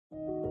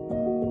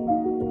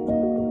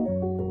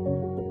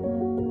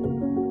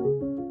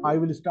I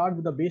will start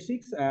with the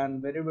basics,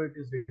 and wherever it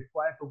is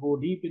required to go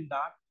deep in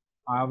that,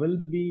 I will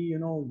be,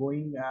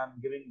 going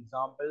and giving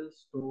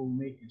examples to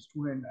make a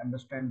student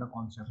understand the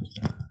concepts.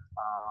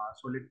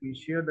 So let me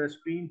share the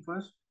screen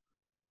first.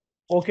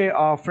 Okay,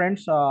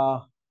 friends,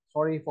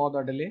 sorry for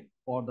the delay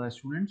for the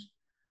students.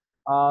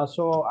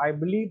 So I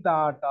believe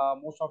that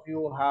most of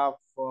you have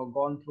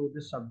gone through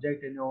this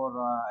subject in your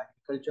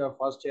agriculture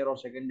first year or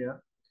second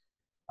year.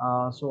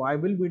 So I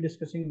will be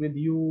discussing with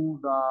you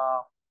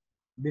the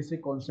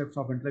basic concepts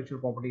of intellectual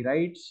property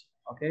rights.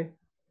 Okay,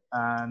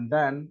 and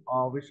then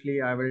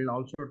obviously I will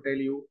also tell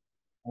you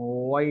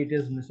why it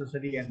is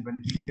necessary and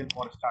beneficial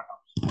for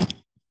startups.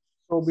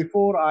 So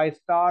before I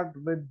start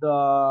with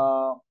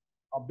the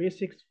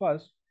basics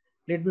first,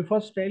 let me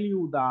first tell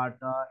you that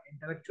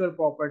intellectual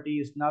property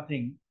is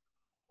nothing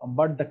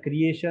but the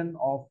creation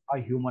of a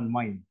human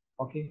mind.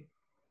 Okay,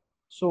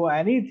 so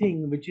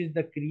anything which is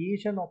the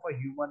creation of a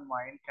human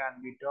mind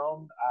can be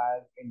termed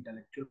as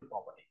intellectual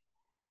property.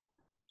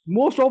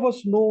 Most of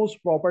us knows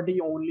property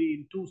only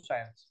in two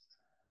sense.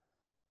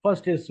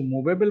 First is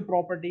movable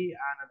property,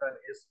 another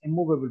is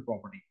immovable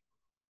property.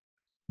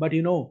 But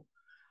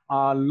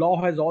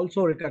law has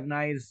also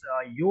recognized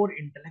your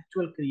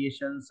intellectual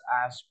creations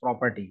as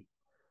property,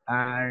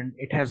 and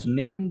it has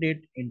named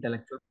it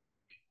intellectual.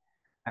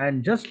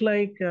 And just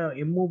like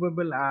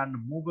immovable and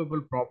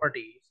movable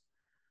properties,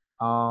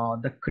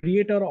 the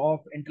creator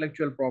of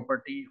intellectual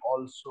property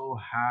also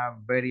have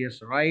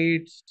various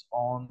rights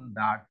on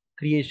that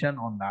creation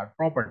on that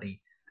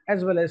property,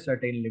 as well as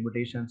certain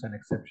limitations and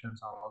exceptions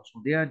are also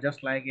there.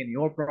 Just like in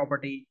your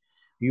property,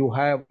 you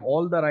have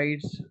all the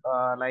rights,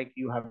 like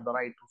you have the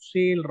right to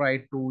sale,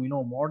 right to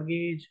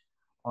mortgage,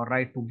 or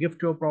right to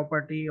gift your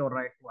property, or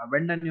right to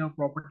abandon your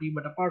property.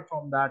 But apart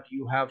from that,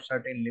 you have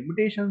certain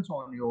limitations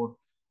on your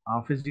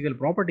physical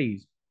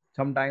properties.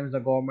 Sometimes the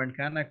government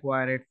can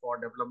acquire it for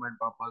development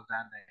purpose,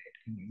 and it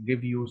can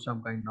give you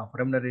some kind of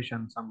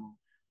remuneration, some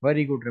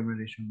very good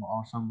remuneration,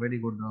 or some very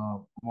good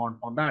amount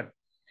on that.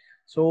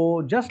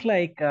 So just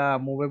like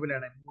movable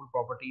and immovable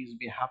properties,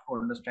 we have to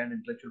understand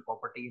intellectual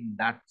property in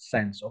that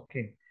sense.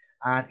 Okay,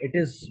 and it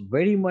is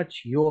very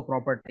much your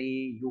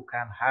property. You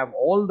can have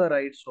all the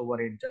rights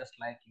over it, just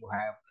like you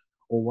have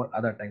over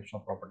other types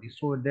of property.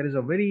 So there is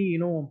a very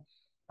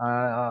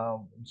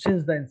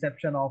since the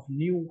inception of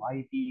new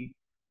IP,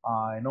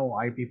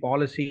 IP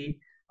policy,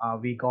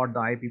 we got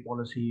the IP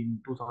policy in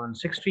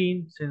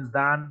 2016. Since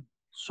then,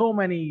 so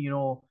many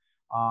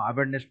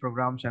awareness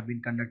programs have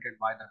been conducted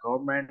by the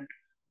government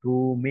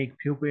to make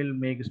people,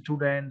 make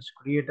students,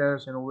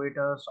 creators,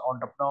 innovators,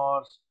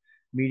 entrepreneurs,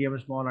 medium,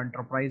 small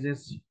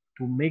enterprises,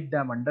 to make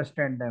them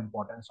understand the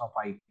importance of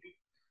IP.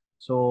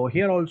 So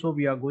here also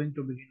we are going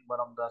to begin one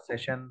of the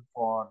session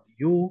for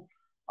you,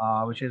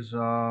 which is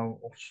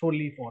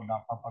solely for the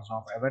purpose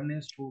of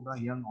awareness to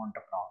the young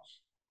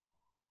entrepreneurs.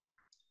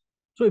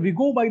 So if we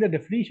go by the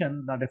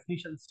definition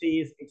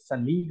says it's a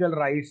legal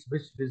rights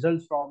which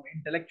results from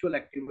intellectual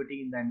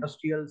activity in the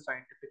industrial,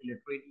 scientific,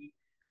 literary,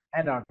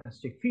 and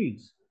artistic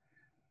fields.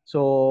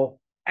 So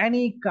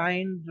any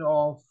kind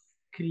of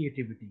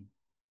creativity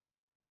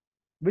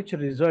which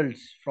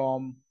results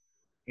from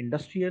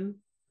industrial,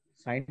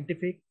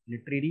 scientific,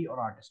 literary, or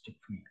artistic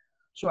field.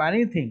 So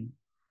anything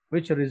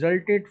which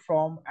resulted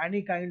from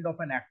any kind of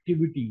an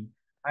activity,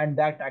 and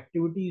that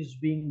activity is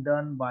being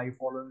done by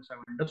following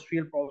some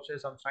industrial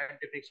process, some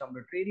scientific, some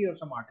literary, or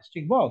some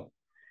artistic work,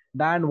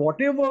 then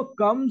whatever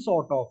comes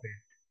out of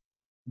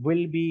it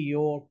will be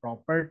your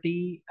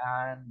property,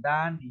 and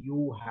then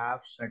you have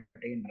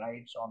certain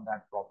rights on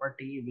that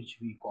property, which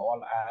we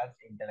call as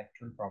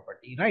intellectual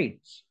property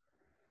rights.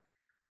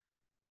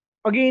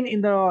 Again,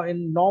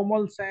 in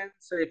normal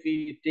sense, if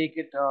we take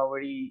it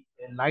very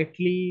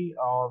lightly,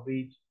 or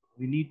we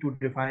need to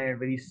define it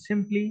very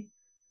simply,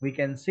 we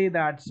can say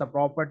that it's a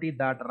property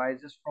that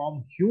arises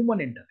from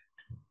human intellect.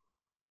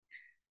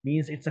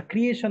 Means it's a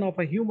creation of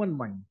a human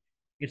mind,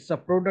 it's a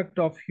product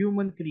of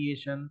human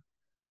creation.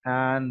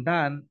 And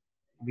then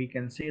we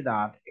can say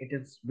that it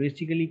is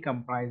basically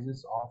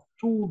comprises of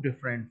two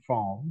different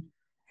forms.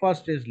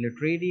 First is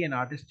literary and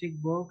artistic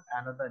work,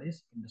 another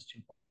is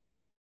industrial.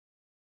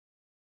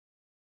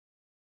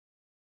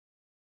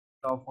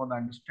 For the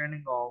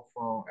understanding of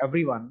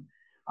everyone,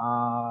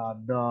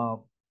 the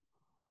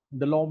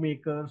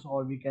lawmakers,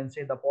 or we can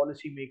say the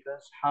policy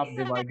makers, have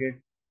divided.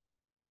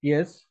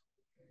 Yes,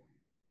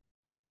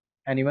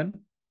 anyone?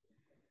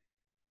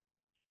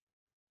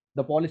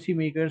 The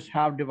policymakers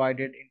have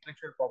divided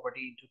intellectual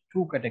property into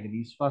two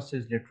categories. First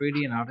is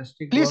literary and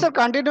artistic Please, work,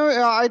 sir, continue.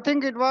 I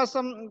think it was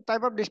some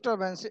type of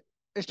disturbance.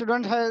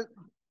 Student has.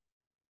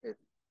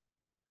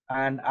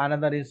 and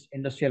another is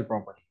industrial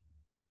property.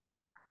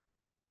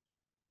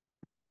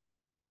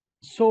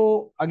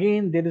 So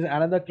again, there is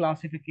another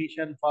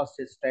classification. First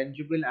is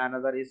tangible,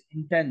 another is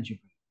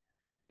intangible.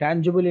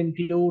 Tangible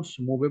includes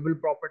movable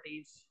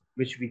properties,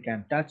 which we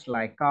can touch,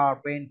 like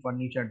car, paint,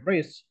 furniture,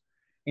 dress.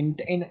 In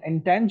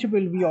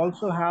intangible, we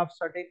also have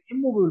certain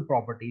immovable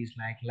properties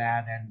like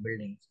land and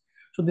buildings.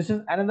 So this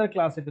is another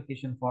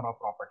classification for a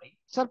property.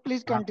 Sir,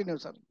 please Uh, continue,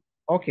 sir.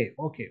 Okay.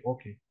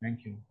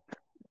 Thank you.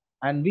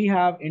 And we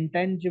have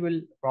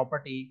intangible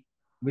property,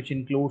 which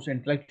includes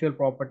intellectual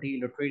property,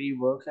 literary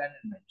works, and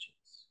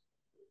inventions.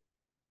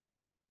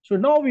 So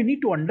now we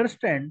need to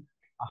understand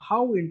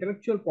how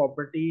intellectual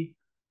property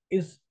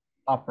is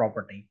a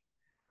property.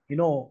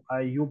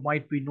 You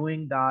might be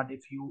knowing that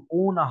if you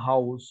own a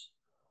house,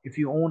 if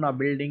you own a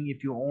building,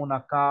 if you own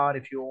a car,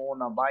 if you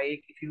own a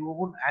bike, if you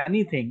own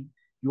anything,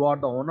 you are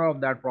the owner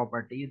of that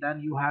property.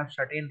 Then you have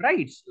certain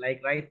rights, like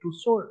right to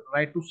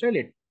sell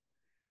it,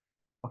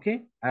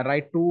 okay, and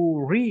right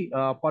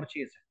to purchase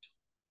it.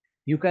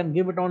 You can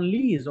give it on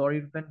lease or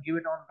you can give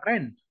it on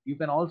rent. You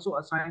can also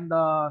assign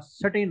the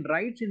certain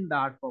rights in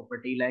that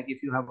property, like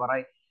if you have a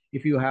right,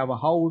 if you have a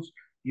house,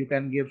 you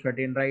can give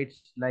certain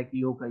rights, like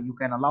you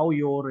can allow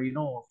your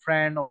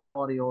friend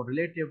or your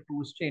relative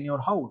to stay in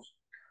your house.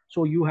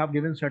 So you have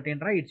given certain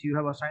rights, you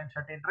have assigned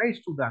certain rights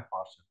to that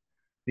person,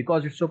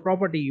 because it's your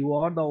property, you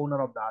are the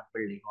owner of that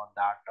building or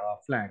that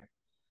flat.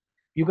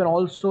 You can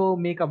also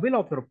make a will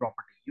of your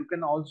property. You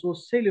can also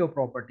sell your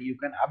property. You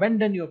can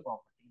abandon your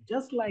property.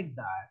 Just like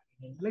that,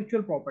 in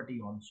intellectual property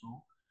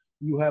also,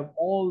 you have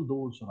all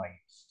those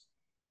rights.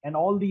 And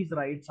all these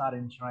rights are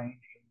enshrined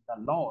in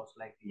the laws,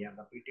 like we have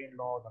the patent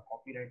law, the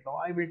copyright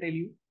law. I will tell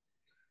you.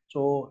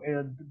 So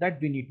that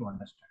we need to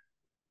understand.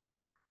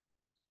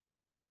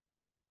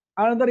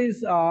 Another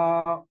is,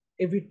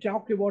 if we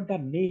talk about the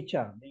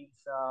nature, means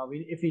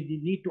if we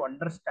need to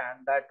understand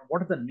that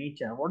what is the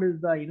nature, what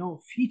is the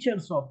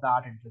features of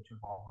that intellectual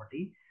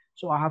property.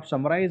 So I have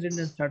summarized it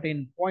in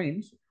certain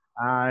points,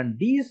 and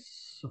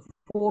these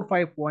 4 or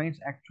 5 points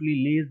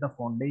actually lays the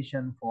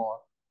foundation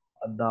for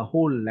the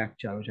whole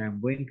lecture, which I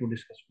am going to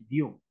discuss with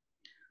you.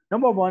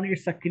 Number one,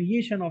 it's the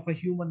creation of a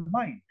human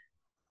mind.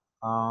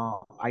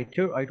 I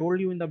told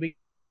you in the beginning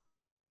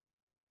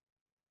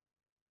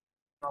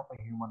of a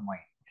human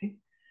mind. Okay,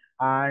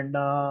 and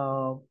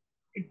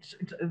it's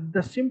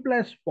the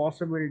simplest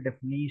possible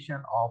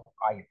definition of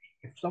IP.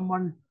 If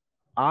someone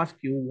asks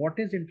you what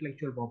is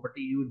intellectual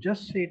property, you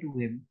just say to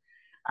him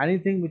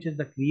anything which is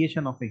the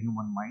creation of a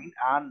human mind,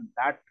 and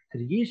that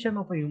creation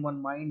of a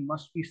human mind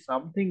must be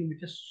something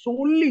which is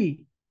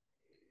solely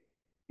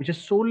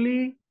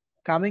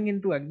coming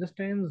into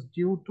existence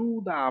due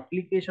to the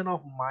application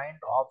of mind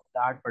of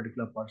that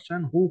particular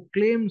person who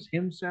claims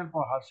himself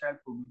or herself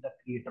to be the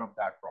creator of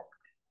that property.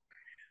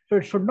 So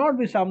it should not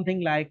be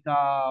something like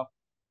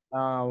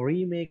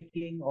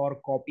remaking or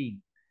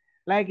copying.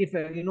 Like if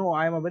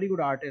I am a very good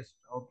artist.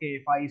 Okay,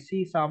 if I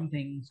see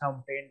something,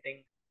 some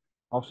painting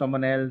of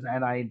someone else,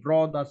 and I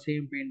draw the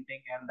same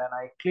painting, and then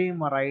I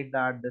claim a right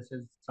that this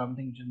is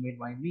something which is made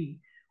by me.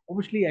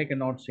 Obviously, I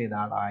cannot say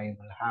that I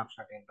will have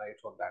certain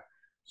rights on that.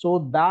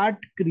 So that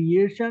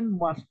creation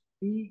must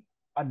be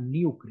a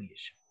new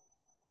creation,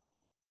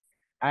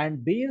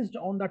 and based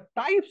on the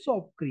types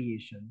of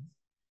creations,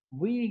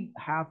 we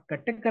have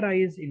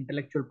categorized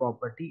intellectual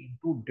property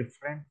into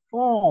different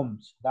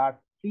forms. That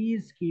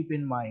please keep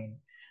in mind,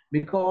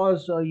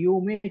 because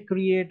you may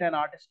create an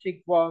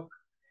artistic work,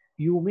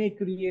 you may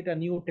create a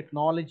new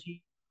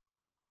technology.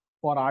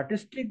 For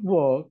artistic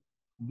work,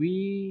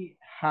 we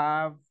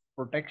have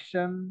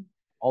protection.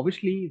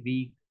 Obviously,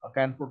 we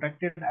can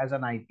protect it as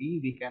an IP.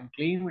 We can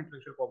claim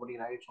intellectual property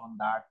rights on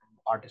that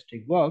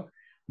artistic work.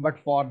 But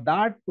for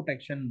that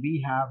protection,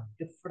 we have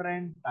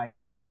different types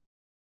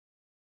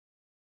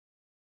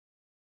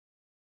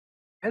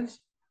as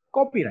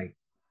copyright.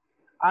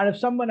 And if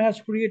someone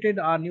has created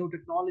a new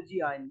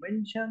technology, a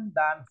invention,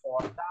 then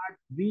for that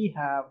we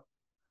have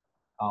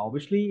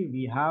obviously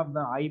we have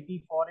the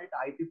IP for it,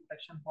 IP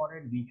protection for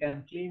it. We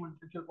can claim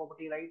intellectual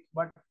property rights,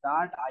 but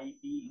that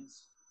IP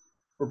is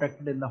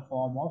protected in the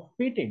form of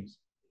patents.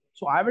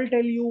 So I will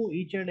tell you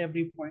each and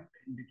every point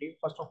in detail.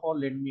 First of all,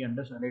 let me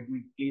understand. Let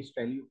me please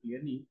tell you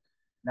clearly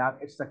that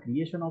it's the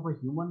creation of a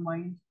human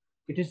mind.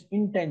 It is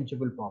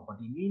intangible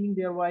property, meaning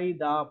thereby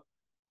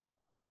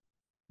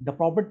the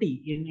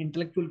property in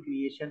intellectual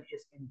creation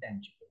is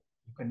intangible.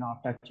 You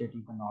cannot touch it,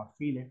 you cannot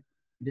feel it.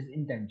 It is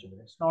intangible.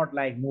 It's not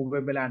like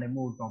movable and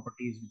immovable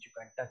properties which you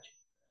can touch.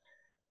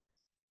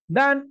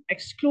 Then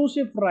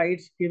exclusive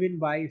rights given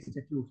by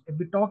statutes. If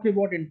we talk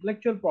about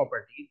intellectual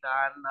property,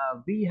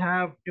 then we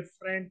have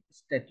different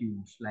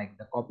statutes like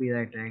the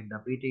Copyright Act, the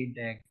Patent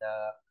Act, the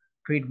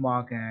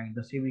Trademark Act,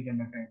 the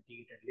Semiconductor and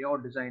Integrated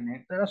Layout Design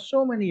Act. There are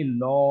so many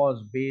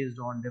laws based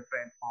on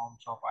different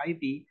forms of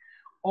IP.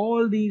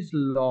 All these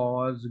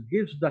laws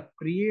gives the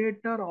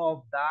creator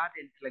of that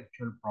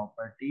intellectual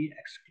property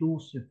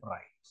exclusive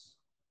rights.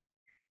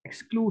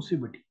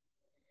 Exclusivity.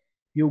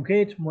 You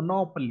get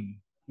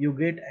monopoly, you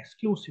get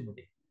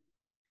exclusivity,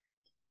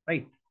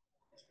 right?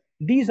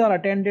 These are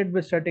attended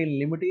with certain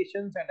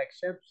limitations and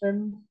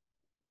exceptions.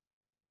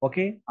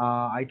 Okay,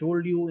 I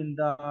told you in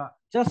the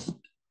just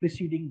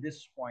preceding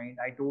this point,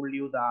 I told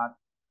you that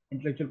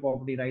intellectual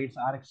property rights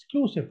are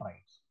exclusive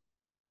rights.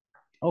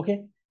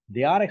 Okay,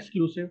 they are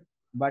exclusive,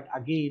 but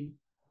again,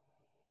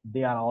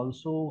 they are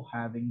also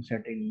having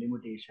certain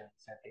limitations,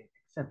 certain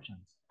exceptions.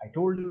 I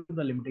told you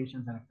the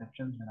limitations and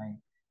exceptions when I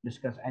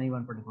discuss any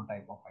one particular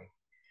type of IP.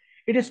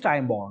 It is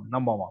time bound,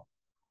 number one.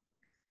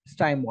 It's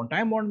time bound.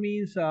 Time bound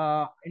means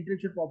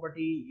intellectual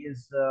property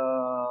is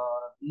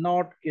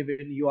not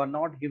given. You are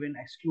not given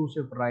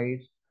exclusive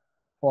rights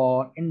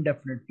for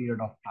indefinite period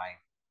of time,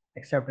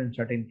 except in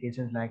certain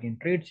cases like in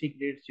trade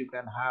secrets, you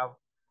can have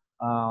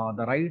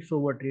the rights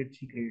over trade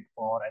secret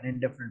for an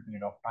indefinite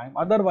period of time.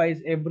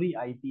 Otherwise, every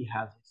IP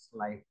has its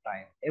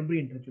lifetime. Every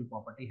intellectual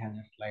property has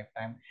its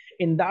lifetime.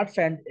 In that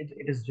sense,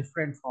 it is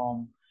different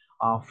from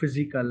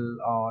physical,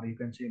 or you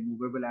can say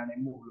movable and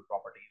immovable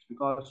properties.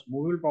 Because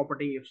movable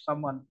property, if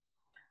someone,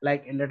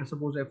 like let us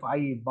suppose if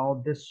I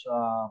bought this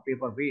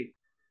paperweight,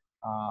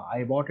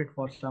 I bought it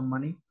for some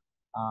money.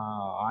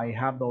 I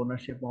have the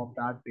ownership of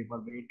that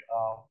paperweight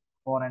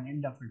for an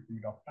indefinite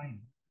period of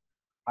time.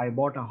 I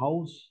bought a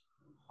house.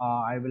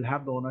 I will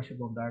have the ownership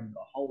of that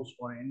house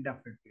for an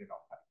indefinite period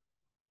of time.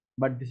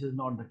 But this is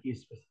not the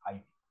case with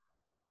IP.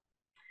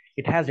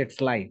 It has its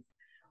life.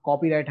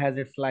 Copyright has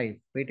its life.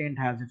 Patent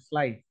has its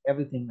life.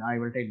 Everything I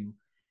will tell you.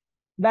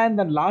 Then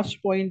the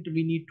last point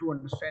we need to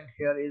understand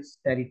here is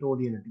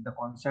territoriality, the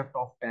concept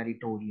of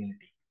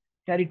territoriality.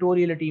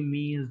 Territoriality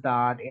means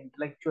that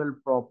intellectual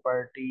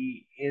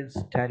property is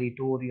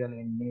territorial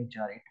in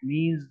nature. It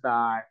means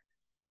that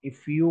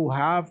if you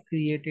have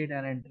created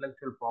an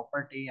intellectual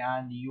property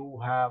and you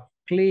have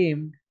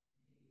claimed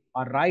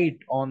a right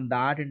on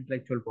that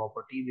intellectual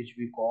property, which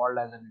we call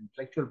as an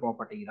intellectual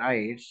property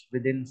rights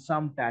within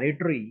some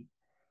territory,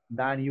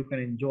 then you can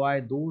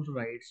enjoy those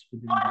rights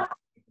within that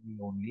territory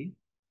only,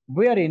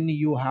 wherein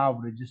you have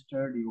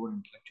registered your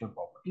intellectual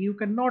property. You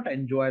cannot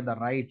enjoy the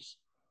rights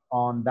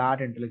on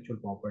that intellectual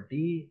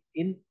property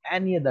in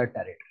any other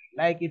territory.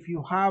 Like if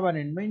you have an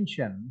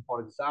invention,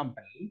 for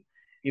example,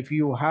 if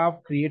you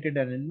have created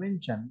an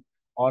invention,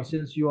 or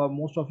since you are,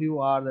 most of you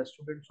are the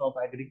students of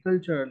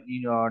agriculture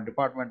in your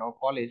department or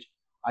college,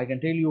 I can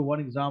tell you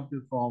one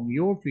example from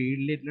your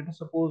field. Let us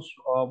suppose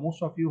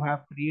most of you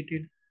have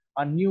created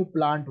a new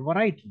plant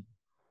variety.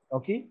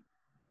 Okay,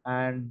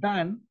 and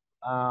then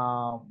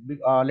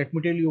let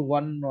me tell you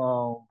one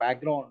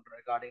background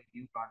regarding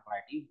new plant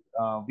variety.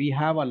 We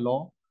have a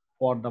law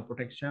for the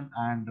protection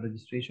and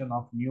registration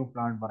of new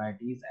plant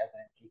varieties as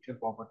an intellectual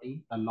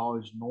property. The law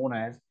is known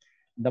as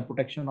the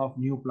Protection of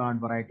New Plant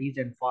Varieties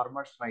and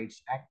Farmers'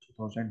 Rights Act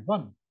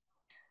 2001.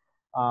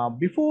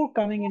 Before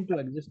coming into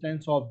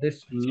existence of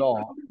this law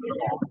of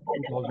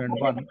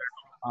 2001,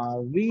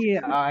 we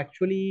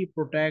actually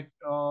protect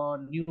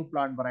new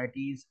plant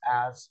varieties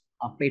as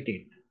a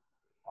patent,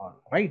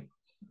 right?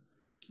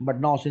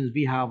 But now, since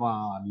we have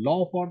a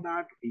law for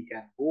that, we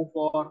can go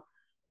for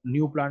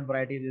new plant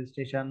variety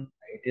registration.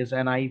 It is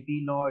an IP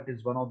law. It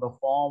is one of the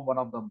form, one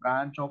of the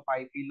branch of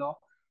IP law.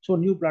 So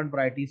new plant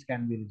varieties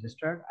can be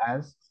registered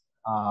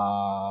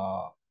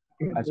uh,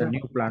 as a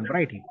new plant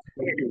variety.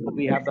 So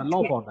we have the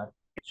law for that.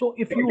 So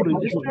if you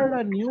registered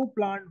a new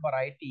plant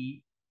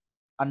variety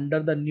under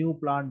the new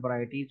plant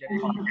varieties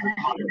and farmers rights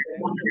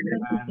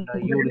act,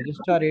 and you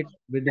register it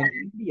within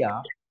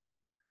India,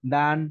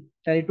 then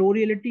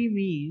territoriality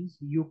means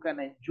you can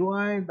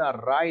enjoy the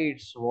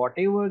rights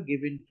whatever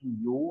given to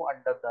you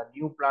under the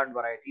new plant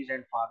varieties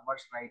and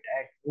farmers right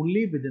act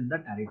only within the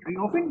territory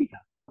of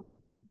India,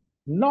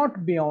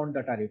 not beyond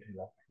the territory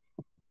of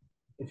India.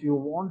 If you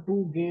want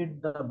to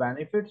get the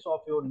benefits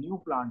of your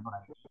new plant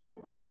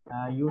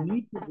variety, you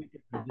need to get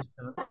it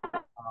registered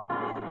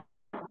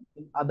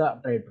in other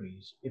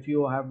territories. If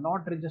you have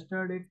not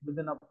registered it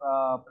within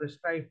a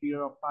prescribed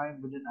period of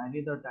time within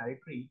any other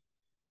territory,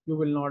 you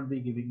will not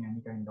be giving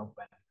any kind of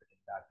benefit in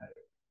that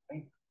territory,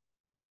 right?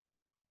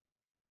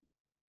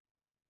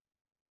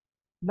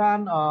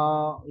 Then,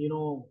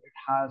 it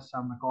has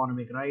some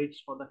economic rights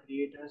for the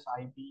creators,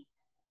 IP.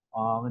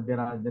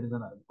 There is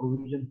a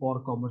provision for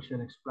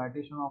commercial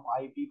exploitation of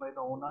IP by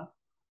the owner.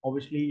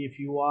 Obviously, if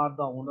you are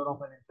the owner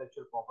of an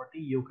intellectual property,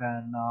 you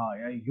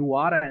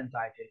are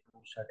entitled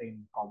to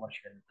certain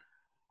commercial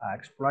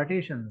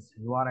exploitations.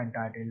 You are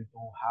entitled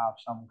to have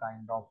some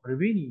kind of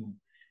revenue.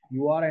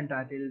 You are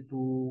entitled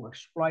to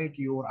exploit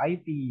your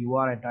IP. You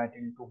are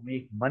entitled to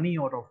make money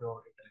out of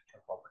your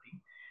intellectual property.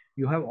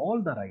 You have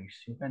all the rights.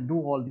 You can do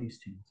all these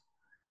things.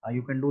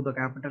 You can do the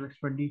capital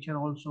expenditure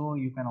also.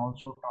 You can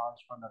also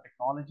transfer the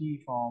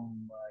technology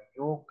from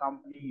your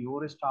company,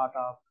 your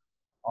startup,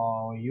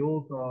 or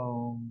your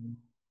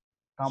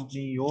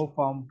company, your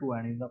firm to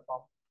any other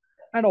firm.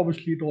 And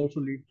obviously, it also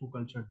leads to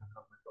cultural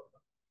development of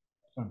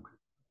the country.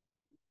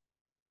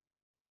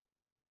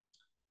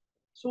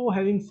 So,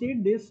 having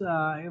said this,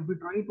 if we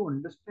try to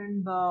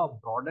understand the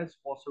broadest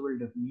possible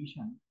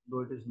definition,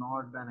 though it is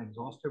not an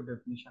exhaustive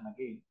definition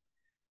again,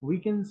 we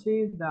can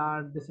say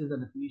that this is a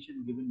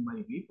definition given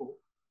by WIPO.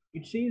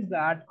 It says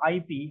that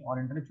IP or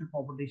intellectual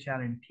property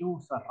shall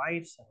include the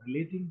rights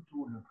relating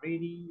to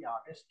literary,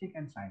 artistic,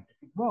 and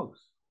scientific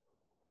works,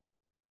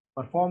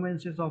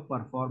 performances of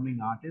performing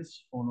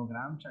artists,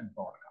 phonograms, and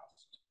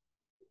broadcasts.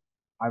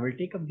 I will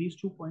take up these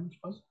 2 points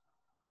first.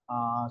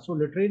 So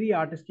literary,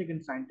 artistic,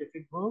 and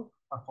scientific work,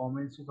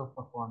 performances of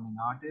performing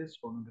artists,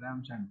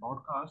 phonograms, and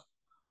broadcast,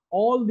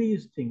 all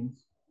these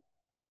things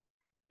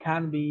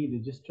can be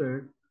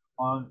registered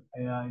on,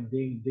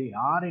 they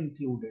are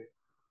included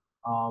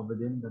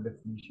within the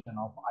definition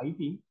of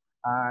IP.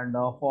 And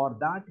for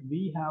that,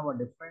 we have a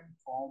different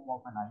form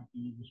of an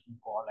IP which we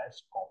call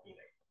as copyright.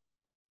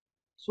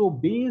 So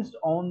based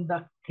on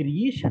the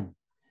creation,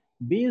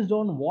 based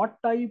on what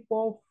type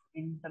of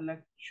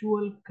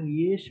intellectual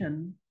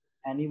creation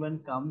anyone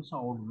comes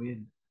out with,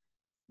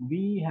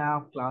 we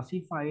have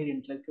classified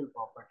intellectual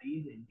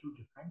properties into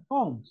different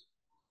forms.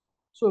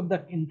 So if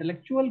the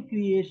intellectual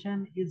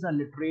creation is a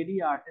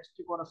literary,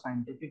 artistic, or a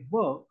scientific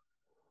work,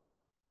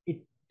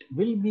 it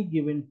will be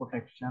given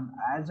protection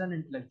as an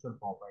intellectual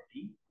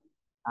property,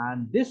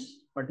 and this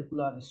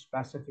particular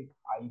specific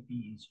IP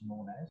is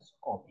known as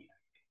copyright.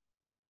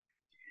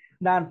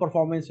 Then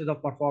performances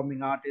of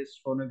performing artists,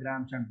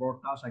 phonograms, and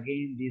broadcasts.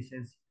 Again, this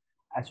is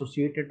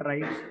associated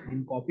rights.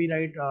 In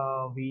copyright,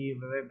 we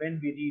when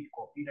we read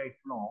copyright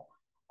law,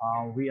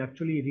 we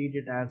actually read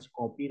it as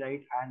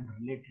copyright and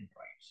related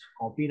rights.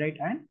 Copyright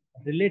and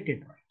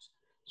related rights.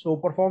 So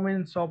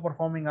performance of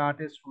performing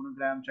artists,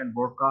 phonograms, and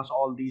broadcasts,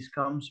 all these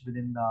comes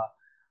within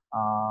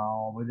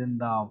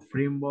the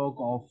framework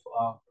of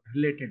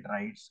related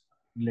rights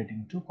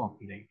relating to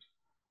copyright.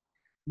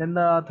 Then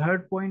the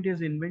third point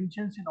is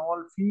inventions in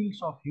all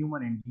fields of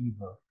human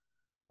endeavor.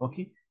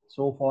 Okay,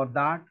 so for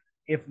that,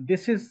 if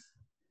this is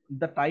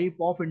the type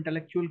of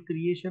intellectual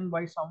creation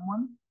by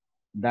someone,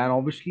 then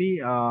obviously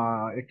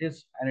it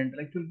is an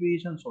intellectual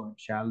creation, so it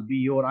shall be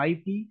your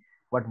IP.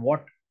 But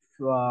what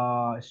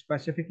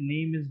specific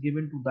name is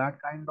given to that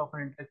kind of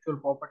an intellectual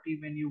property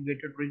when you get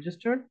it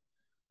registered?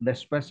 The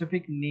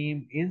specific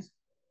name is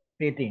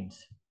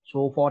patents.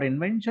 So for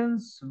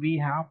inventions, we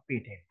have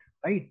patent,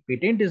 right?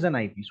 Patent is an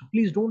IP. So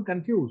please don't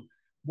confuse.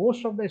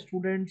 Most of the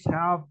students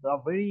have a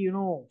very,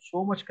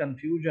 so much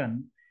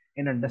confusion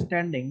in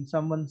understanding.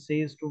 Someone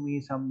says to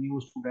me, some new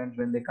students,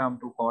 when they come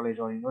to college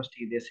or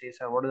university, they say,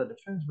 sir, what is the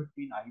difference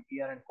between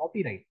IPR and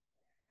copyright?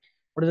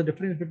 What is the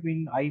difference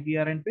between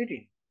IPR and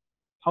patent?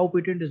 How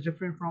patent is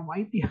different from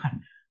IPR?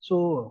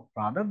 So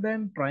rather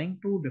than trying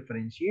to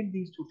differentiate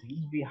these two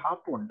things, we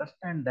have to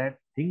understand that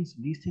these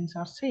things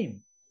are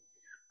same.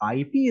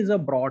 IP is a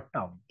broad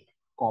term.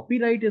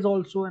 Copyright is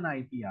also an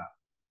IPR.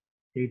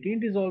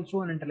 Patent is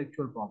also an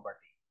intellectual property.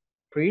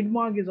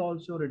 Trademark is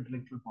also an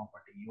intellectual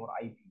property, your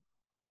IP.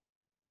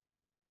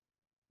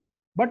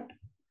 But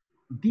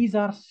these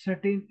are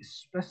certain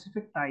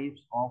specific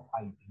types of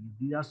IP.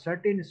 These are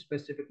certain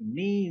specific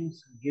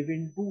names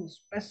given to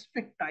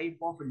specific type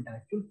of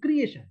intellectual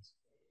creations.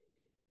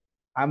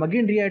 I'm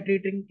again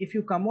reiterating, if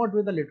you come out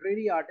with a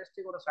literary,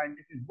 artistic, or a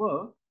scientific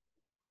work,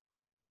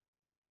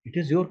 it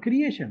is your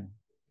creation.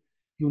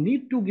 You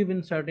need to give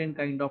in certain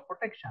kind of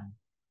protection.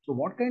 So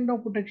what kind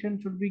of protection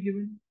should be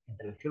given?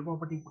 Intellectual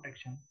property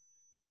protection.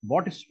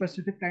 What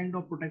specific kind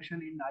of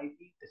protection in IP?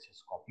 This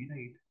is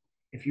copyright.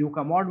 If you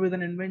come out with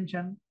an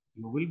invention,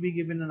 you will be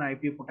given an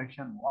IP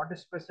protection. What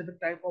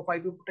specific type of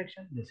IP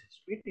protection? This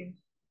is patent.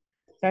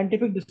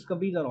 Scientific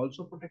discoveries are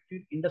also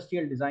protected.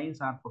 Industrial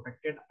designs are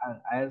protected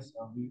as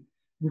we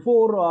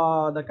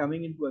before the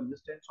coming into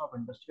existence of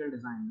industrial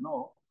design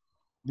law.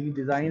 These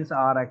designs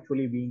are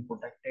actually being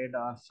protected.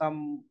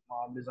 Some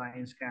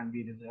designs can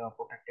be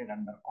protected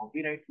under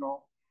copyright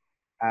law,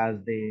 as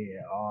they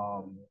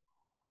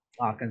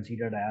are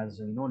considered as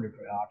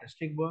literary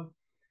artistic work.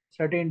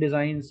 Certain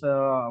designs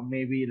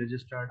may be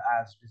registered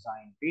as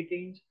design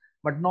patents,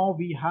 but now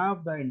we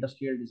have the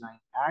Industrial Design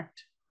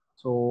Act,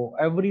 so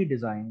every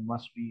design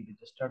must be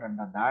registered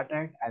under that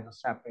act as a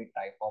separate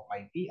type of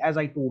IP. As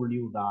I told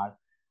you that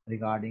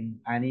regarding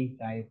any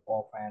type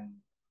of an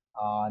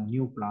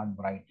new plant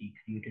variety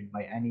created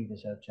by any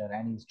researcher,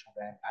 any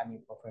student, any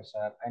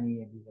professor,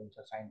 any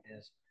agriculture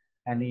scientist,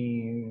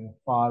 any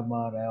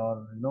farmer,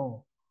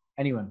 or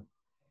anyone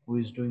who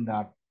is doing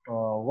that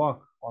work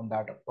on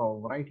that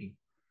variety.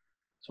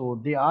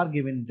 So they are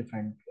given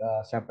different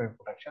separate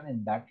protection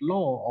in that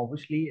law,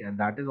 obviously, and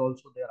that is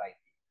also their IP.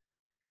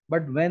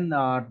 But when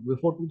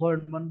before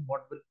 2001,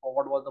 what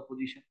was the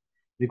position?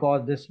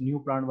 Because this new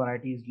plant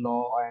varieties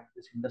law and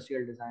this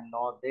industrial design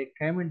law, they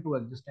came into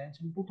existence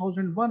in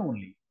 2001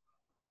 only.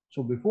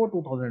 So before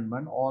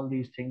 2001, all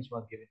these things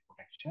were given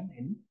protection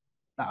in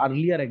the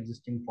earlier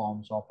existing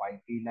forms of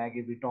IP. Like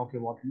if we talk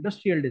about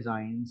industrial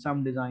design,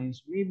 some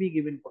designs may be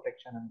given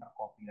protection under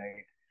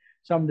copyright.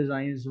 Some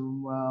designs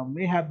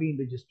may have been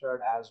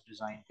registered as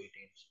design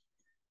patents.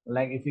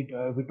 Like if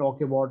we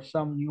talk about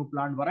some new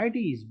plant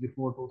varieties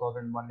before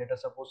 2001, let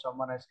us suppose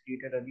someone has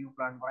created a new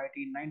plant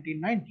variety in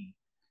 1990.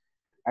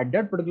 At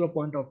that particular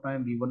point of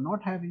time, we were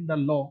not having the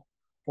law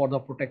for the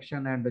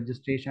protection and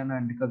registration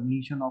and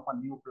recognition of a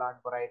new plant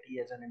variety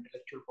as an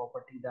intellectual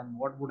property. Then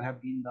what would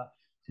have been the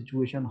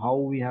situation? How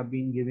we have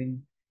been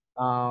giving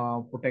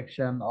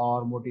protection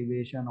or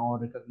motivation or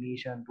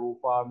recognition to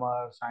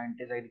farmers,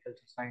 scientists,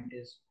 agricultural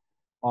scientists,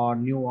 or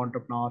new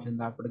entrepreneurs in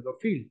that particular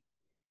field?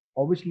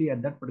 Obviously,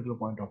 at that particular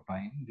point of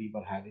time, we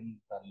were having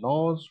the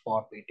laws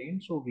for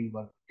patent, so we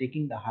were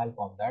taking the help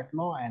of that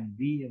law, and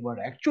we were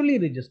actually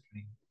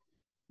registering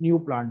new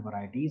plant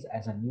varieties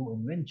as a new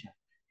invention.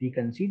 We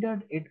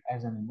considered it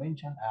as an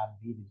invention and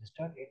we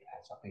registered it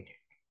as a patent.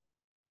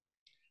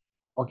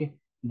 Okay.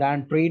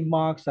 Then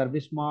trademark,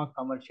 service mark,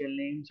 commercial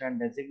names, and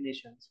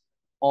designations.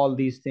 All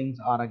these things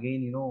are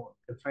again,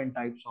 different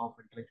types of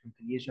intellectual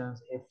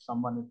creations. If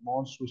someone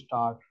wants to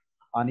start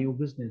a new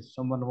business,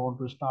 someone wants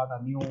to start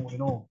a new,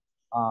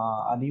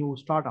 a new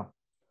startup,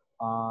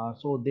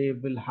 so they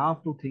will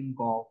have to think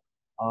of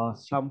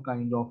some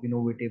kind of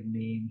innovative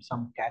name,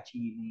 some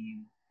catchy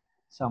name,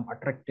 some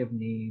attractive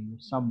name,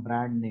 some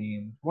brand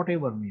name,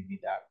 whatever may be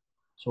that.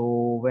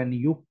 So when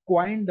you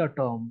coin the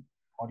term,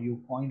 or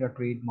you coin a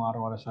trademark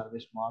or a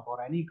service mark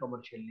or any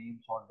commercial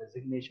names or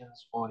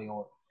designations for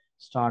your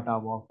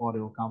startup or for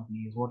your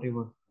companies,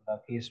 whatever the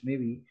case may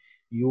be,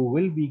 you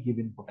will be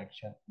given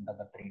protection under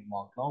the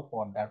trademark law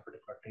for that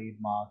particular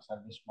trademark,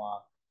 service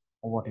mark,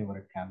 or whatever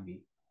it can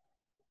be.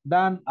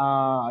 Then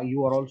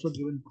you are also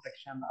given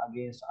protection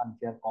against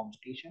unfair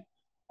competition.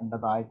 Under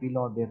the IP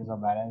law, there is a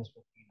balance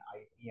between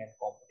IP and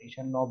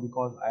competition law,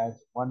 because at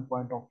one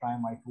point of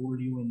time, I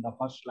told you in the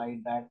first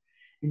slide that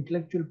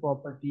intellectual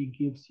property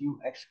gives you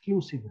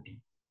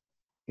exclusivity.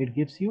 It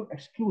gives you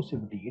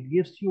exclusivity. It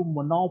gives you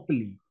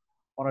monopoly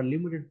for a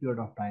limited period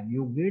of time.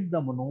 You get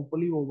the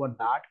monopoly over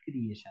that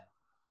creation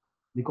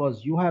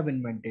because you have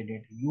invented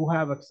it, you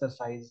have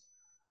exercised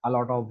a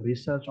lot of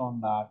research on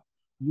that,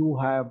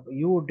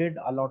 you did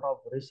a lot of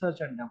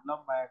research and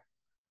development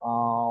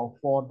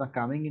for the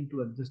coming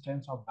into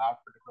existence of that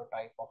particular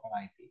type of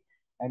an IP.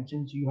 And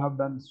since you have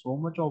done so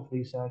much of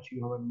research,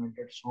 you have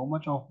invented so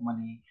much of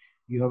money,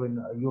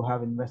 you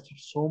have invested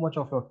so much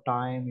of your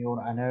time,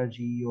 your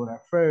energy, your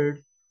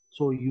effort,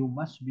 so you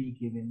must be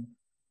given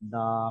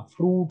the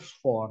fruits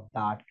for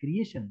that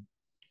creation.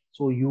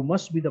 So you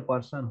must be the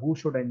person who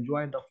should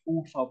enjoy the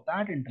fruits of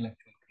that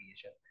intellectual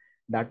creation.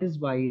 That is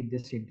why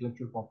this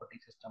intellectual property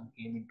system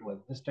came into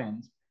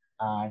existence,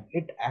 and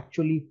it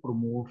actually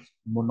promotes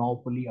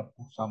monopoly up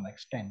to some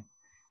extent.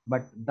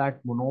 But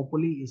that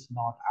monopoly is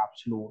not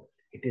absolute,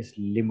 it is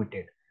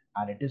limited,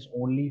 and it is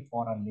only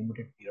for a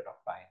limited period of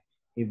time.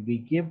 If we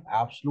give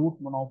absolute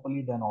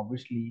monopoly, then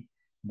obviously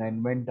the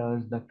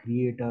inventors, the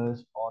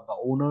creators, or the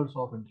owners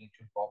of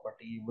intellectual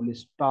property will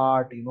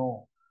start,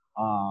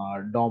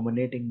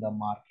 dominating the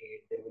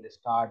market. They will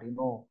start,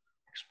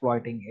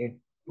 exploiting it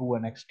to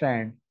an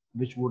extent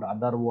which would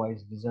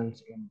otherwise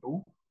result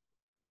into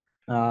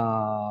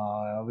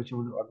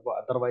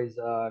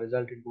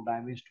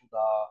damage to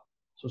the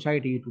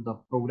society, to the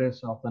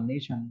progress of the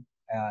nation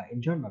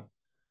in general.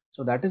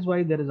 So that is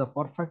why there is a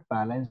perfect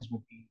balance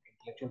between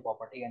intellectual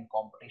property and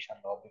competition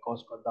law,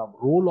 because the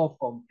role of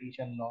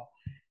competition law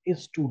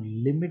is to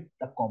limit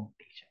the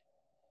competition,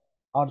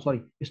 or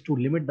sorry, is to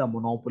limit the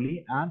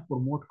monopoly and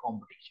promote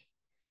competition.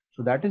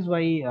 So that is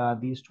why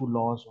these two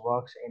laws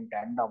works in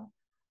tandem.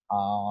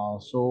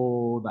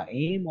 So the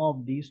aim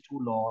of these two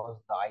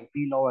laws, the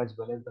IP law as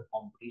well as the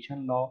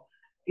competition law,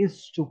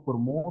 is to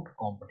promote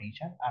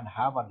competition and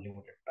have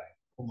unlimited time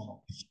for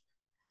monopoly.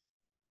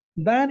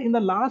 Then in the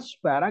last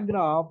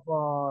paragraph,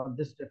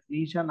 this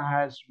definition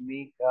has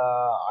make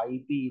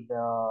IP,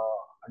 the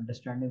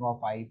understanding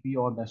of IP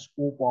or the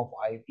scope of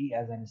IP,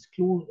 as an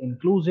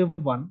inclusive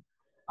one,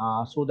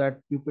 so that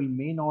people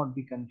may not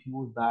be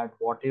confused that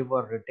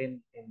whatever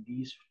written in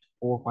these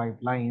 4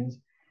 5 lines,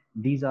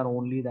 these are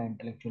only the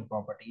intellectual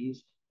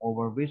properties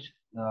over which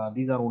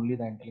these are only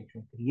the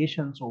intellectual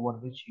creations over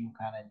which you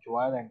can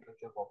enjoy the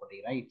intellectual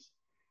property rights.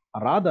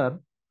 Rather,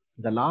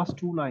 the last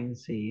 2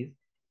 lines says,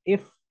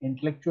 if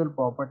intellectual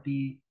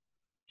property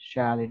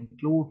shall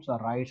include the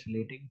rights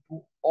relating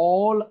to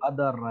all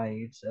other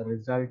rights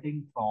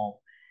resulting from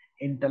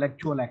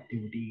intellectual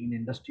activity in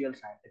industrial,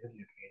 scientific,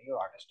 literary, or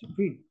artistic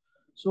field.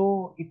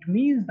 So it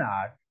means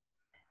that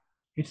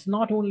it's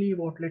not only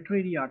about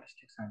literary,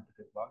 artistic,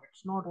 scientific work.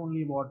 It's not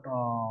only about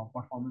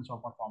performance or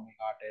performing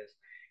artists.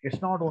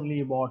 It's not only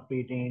about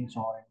patents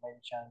or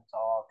inventions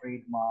or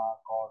trademark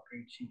or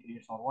trade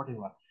secrets or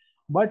whatever.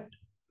 But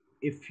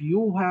if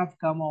you have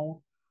come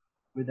out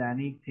with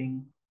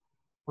anything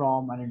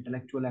from an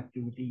intellectual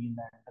activity in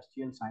the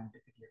industrial,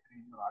 scientific,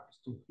 literary, or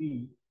artistic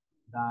field,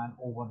 then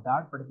over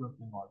that particular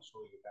thing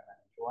also you can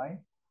enjoy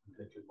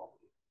intellectual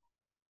property.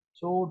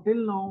 So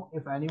till now,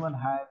 if anyone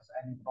has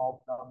any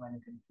problem, any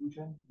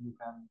confusion, you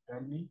can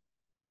tell me.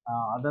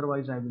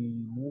 Otherwise, I will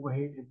move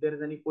ahead. If there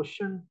is any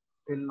question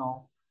till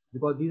now,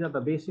 because these are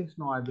the basics,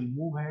 now I will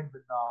move ahead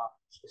with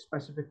the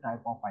specific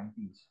type of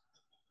IPs.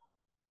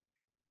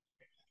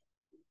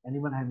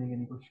 Anyone having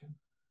any question?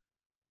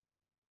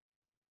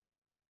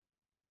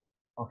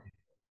 Okay.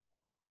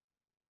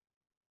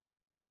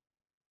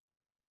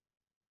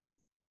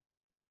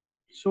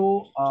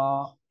 So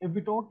if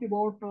we talk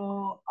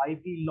about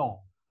IP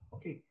law,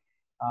 okay,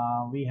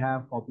 we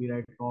have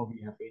copyright law,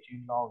 we have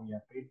patent law, we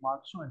have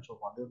trademark, so and so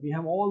forth. We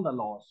have all the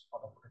laws for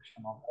the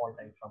protection of all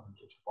types of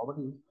intellectual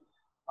property.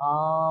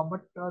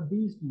 But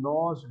these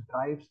laws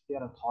drives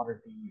their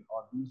authority,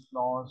 or these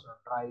laws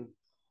drive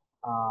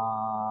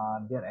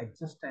their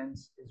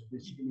existence is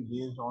basically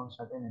based on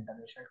certain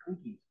international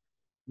treaties,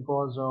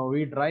 because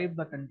we drive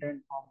the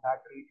content from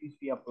that treaties,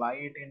 we apply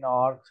it in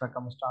our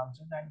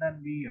circumstances, and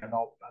then we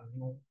adopt a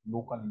new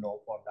local law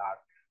for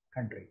that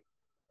country.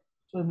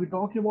 So if we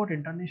talk about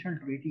international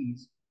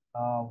treaties,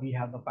 we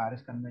have the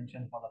Paris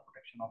Convention for the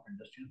Protection of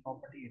Industrial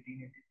Property,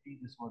 1883.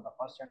 This was the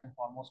first and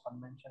foremost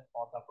convention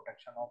for the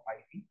protection of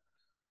IP.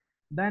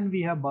 Then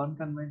we have Berne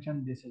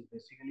Convention. This is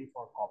basically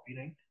for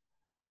copyright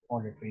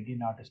for literary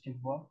and artistic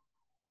work.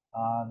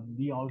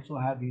 We also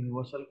have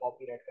Universal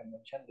Copyright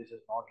Convention. This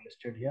is not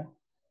listed here.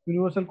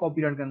 Universal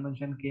Copyright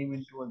Convention came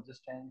into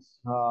existence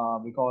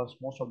because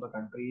most of the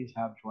countries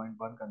have joined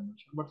Berne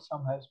Convention, but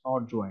some has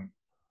not joined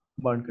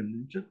Berne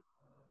Convention.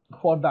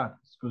 For that,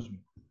 excuse me,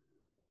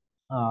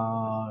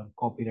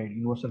 copyright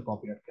Universal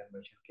Copyright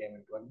Convention came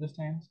into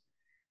existence.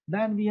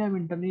 Then we have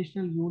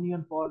International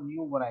Union for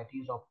New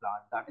Varieties of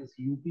Plant, that is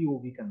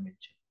UPOV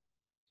Convention.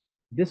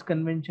 This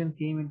convention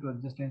came into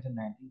existence in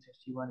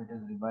 1961. It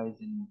is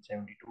revised in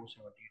 72,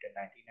 78, and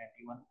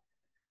 1991.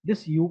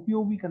 This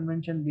UPOV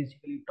convention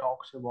basically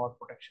talks about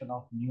protection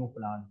of new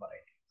plant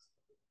varieties.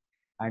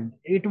 And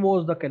it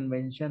was the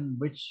convention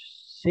which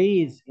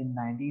says in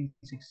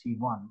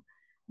 1961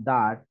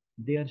 that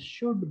there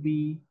should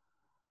be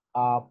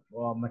a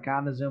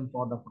mechanism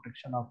for the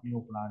protection of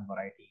new plant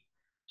variety.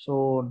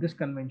 So this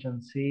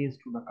convention says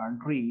to the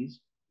countries,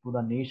 to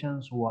the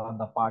nations who are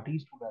the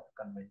parties to that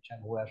convention,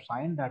 who have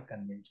signed that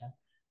convention,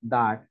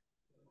 that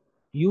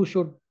you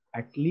should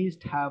at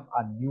least have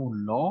a new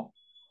law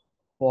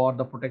for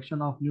the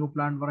protection of new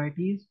plant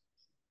varieties,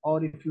 or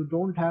uh, if you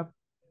don't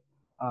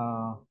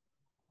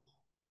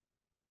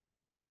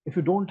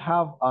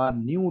have a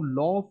new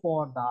law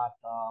for that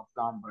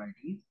plant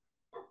varieties,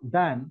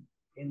 then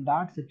in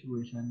that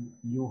situation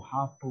you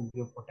have to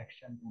give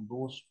protection to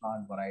those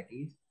plant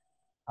varieties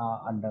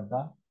under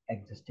the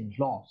existing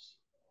laws.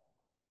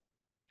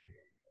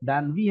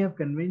 Then we have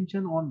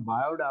Convention on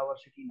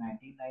Biodiversity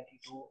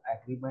 1992,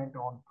 Agreement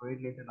on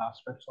Trade-related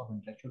aspects of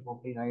intellectual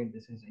property right.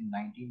 This is in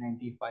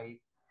 1995.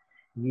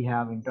 We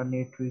have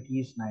Internet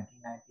Treaties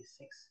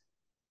 1996.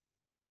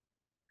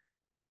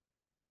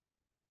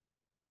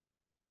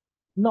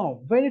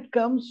 Now, when it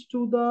comes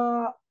to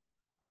the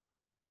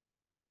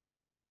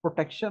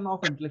protection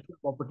of intellectual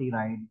property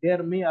right,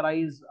 there may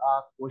arise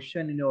a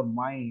question in your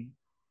mind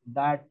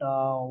that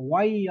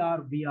why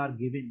we are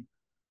giving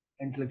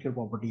intellectual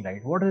property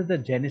right? What is the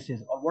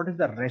genesis or what is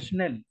the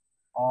rationale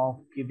of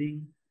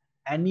giving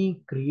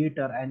any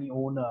creator, any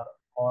owner,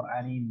 or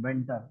any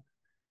inventor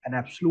an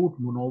absolute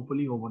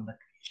monopoly over the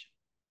creation?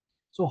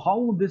 So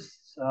how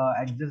this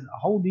exists,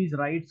 how these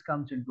rights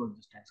comes into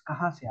existence?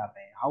 कहाँ से आते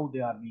हैं? How they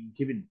are being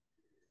given?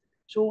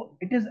 So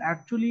it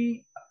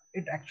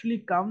actually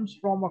comes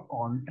from a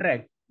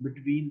contract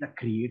between the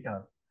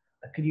creator.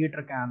 The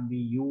creator can be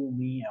you,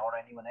 me, or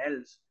anyone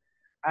else,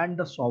 and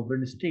the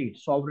sovereign state.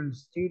 Sovereign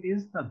state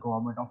is the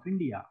government of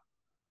India,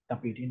 the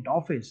patent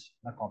office,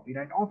 the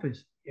copyright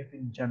office. If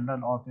in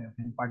general or if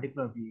in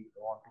particular we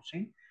want to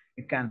say,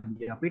 it can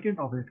be a patent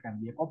office, it can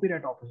be a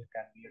copyright office, it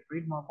can be a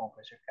trademark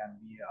office, it can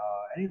be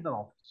any other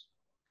office.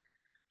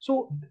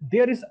 So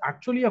there is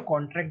actually a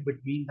contract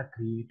between the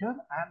creator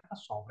and the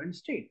sovereign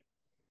state.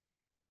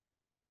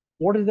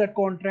 What is that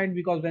contract?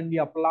 Because when we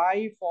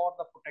apply for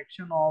the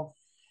protection of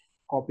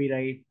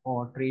copyright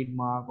or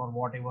trademark or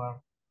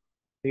whatever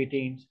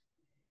patents,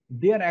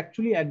 there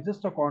actually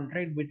exists a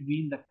contract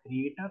between the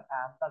creator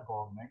and the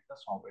government, the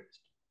sovereign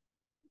state.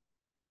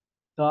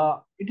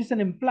 It is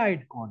an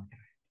implied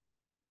contract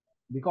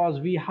because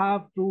we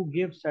have to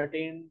give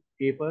certain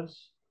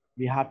papers.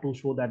 We have to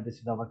show that this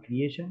is our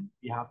creation.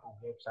 We have to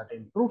give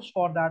certain proofs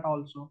for that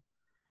also.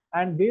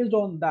 And based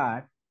on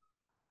that,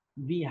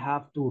 we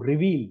have to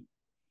reveal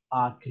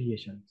our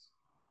creations.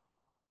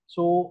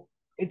 So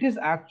it is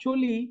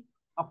actually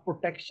a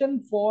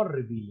protection for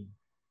revealing,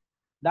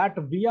 that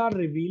we are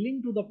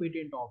revealing to the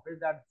patent office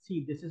that,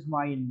 see, this is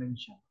my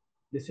invention.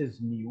 This is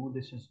new.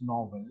 This is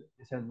novel.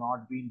 This has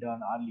not been done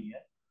earlier.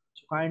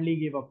 So kindly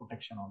give a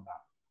protection on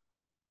that.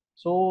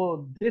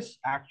 So this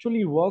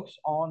actually works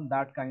on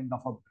that kind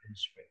of a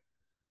principle.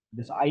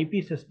 This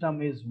IP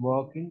system is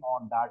working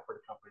on that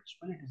particular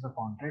principle. It is a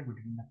contract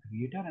between the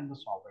creator and the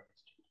sovereign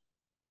state.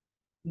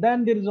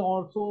 Then there is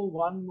also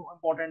one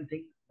important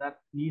thing that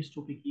needs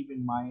to be keep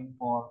in mind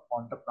for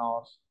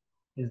entrepreneurs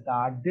is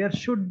that there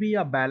should be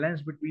a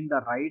balance between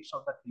the rights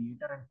of the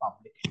creator and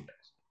public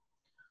interest.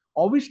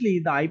 Obviously,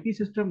 the IP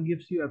system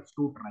gives you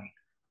absolute right,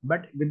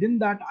 but within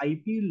that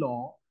IP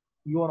law,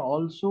 you are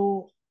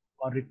also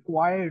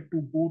required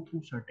to go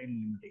through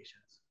certain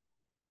limitations.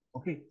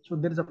 Okay, so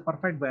there is a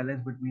perfect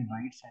balance between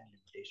rights and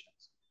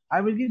limitations.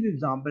 I will give you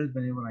examples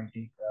whenever I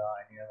take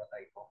any other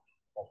type of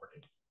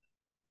property.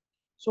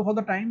 So for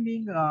the time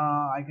being,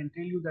 I can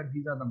tell you that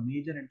these are the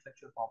major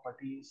intellectual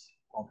properties: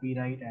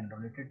 copyright and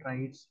related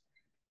rights,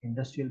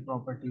 industrial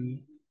property,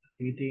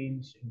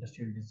 patents,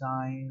 industrial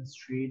designs,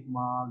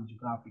 trademark,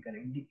 geographical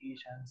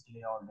indications,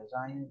 layout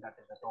design, that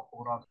is the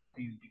topography,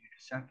 integrated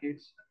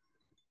circuits,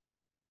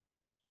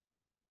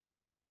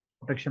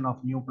 protection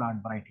of new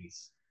plant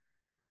varieties,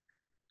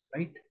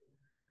 right?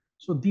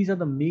 So these are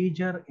the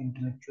major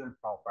intellectual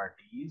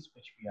properties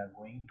which we are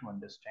going to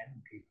understand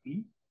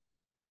briefly.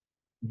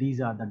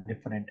 These are the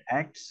different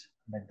acts,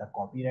 like the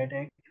Copyright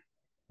Act,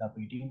 the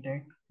Patent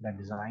Act, the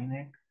Design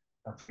Act,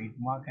 the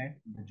Trademark Act,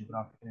 the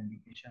Geographical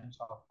Indications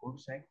of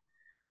Goods Act,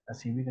 the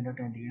Semiconductor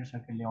Integrated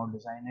Circuit Layout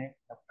Design Act,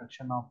 the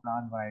Protection of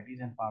Plant Varieties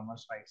and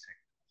Farmers' Rights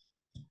Act.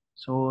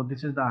 So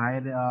this is the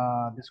higher,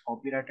 this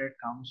copyrighted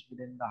comes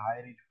within the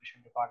Higher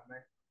Education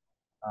Department.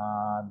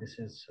 This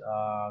is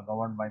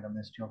governed by the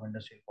Ministry of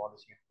Industrial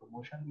Policy and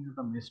Promotion. These are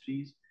the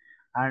ministries,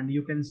 and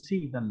you can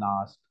see the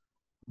last.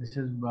 This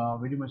is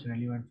very much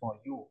relevant for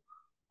you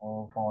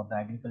or for the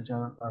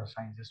agriculture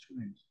sciences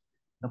students.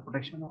 The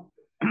protection of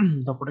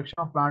the Protection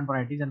of Plant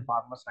Varieties and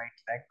Farmers'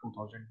 Rights Act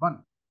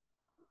 2001.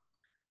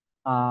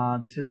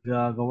 This is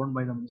governed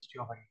by the Ministry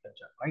of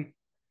Agriculture, right?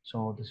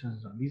 So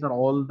these are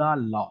all the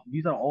law.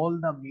 These are all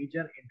the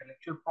major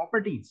intellectual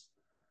properties,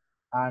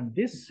 and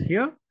this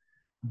here,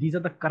 these are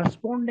the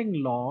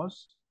corresponding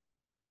laws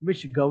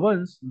which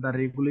governs the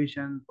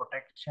regulation,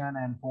 protection,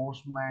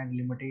 enforcement,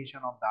 limitation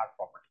of that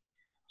property.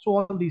 So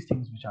all these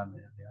things which are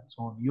there.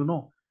 So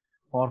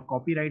for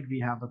copyright we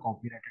have the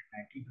Copyright Act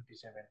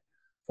 1957.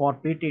 For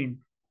patent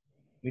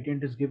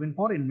is given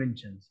for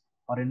inventions.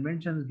 For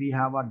inventions we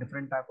have a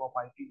different type of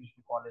IP which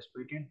we call as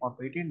patent. For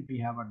patent we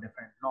have a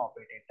different law,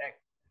 Patent Act.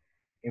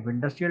 If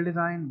industrial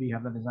design, we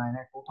have the Design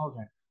Act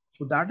 2000.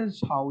 So that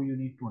is how you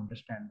need to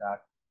understand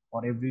that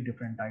for every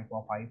different type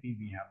of IP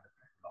we have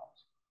different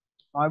laws.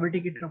 Now I will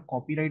take it to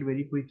copyright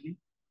very quickly.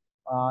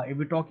 If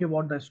we talk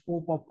about the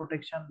scope of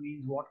protection,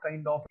 means what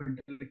kind of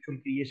intellectual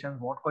creations,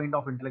 what kind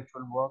of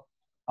intellectual work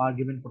are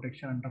given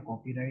protection under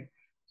copyright.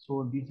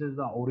 So this is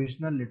the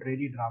original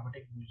literary,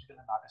 dramatic, musical,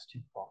 and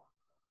artistic work.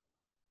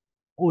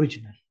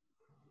 Original.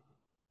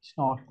 It's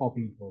not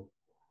copied work.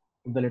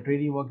 If the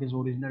literary work is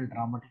original,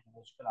 dramatic,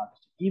 musical,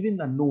 artistic, even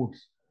the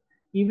notes,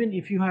 even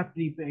if you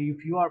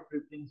are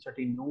preparing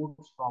certain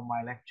notes from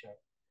my lecture,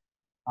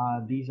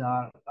 these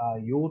are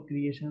your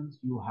creations.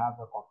 You have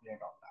the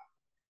copyright of that,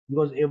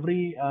 because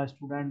every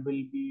student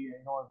will be,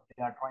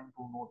 they are trying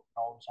to note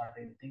down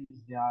certain things.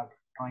 They are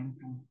trying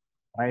to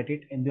write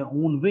it in their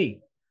own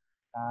way,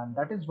 and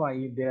that is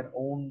why their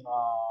own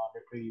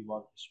literary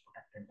work is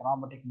protected,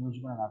 dramatic,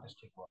 musical, and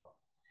artistic work.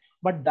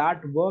 But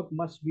that work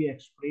must be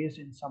expressed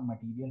in some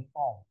material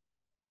form.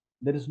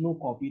 There is no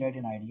copyright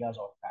in ideas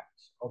or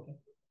facts. Okay,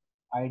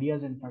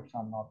 ideas and facts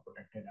are not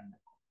protected under.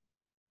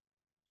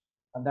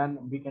 And then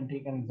we can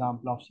take an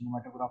example of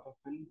cinematographic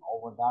film.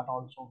 Over that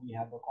also we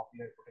have the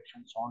copyright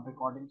protection. Sound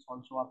recordings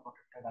also are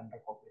protected under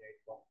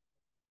copyright law.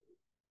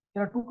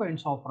 There are two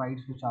kinds of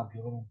rights which are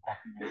given in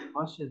copyright.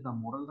 First is the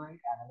moral right,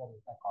 another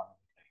is the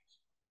economic rights.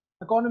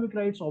 Economic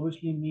rights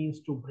obviously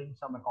means to bring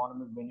some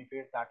economic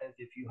benefit. That is,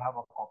 if you have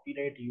a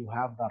copyright, you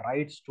have the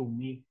rights to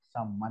make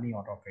some money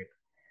out of it.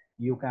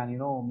 You can,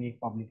 make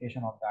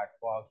publication of that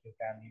work. You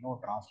can,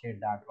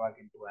 translate that work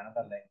into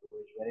another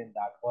language wherein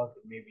that work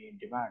may be in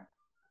demand.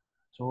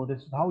 So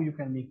this is how you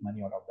can make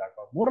money out of that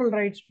work. Moral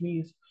rights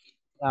means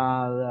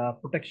the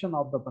protection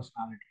of the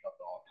personality of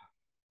the author.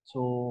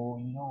 So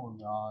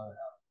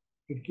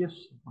it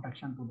gives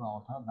protection to the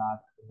author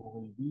that who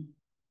will be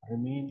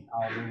remain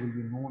or who will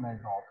be known as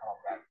the author of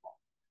that work.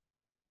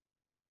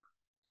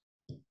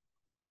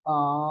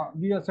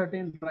 These are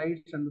certain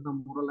rights under the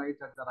moral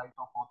rights, at the right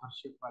of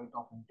authorship, right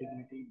of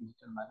integrity,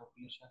 digital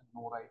manipulation,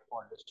 no right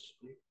for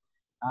display.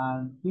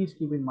 And please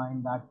keep in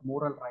mind that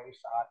moral rights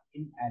are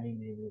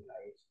inalienable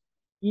rights.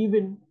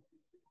 Even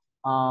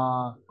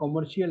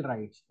commercial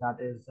rights, that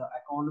is,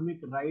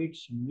 economic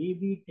rights, may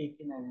be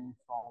taken away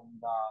from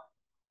the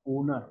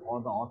owner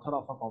or the author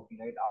of a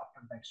copyright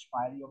after the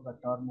expiry of the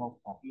term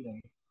of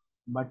copyright.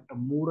 But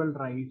moral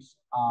rights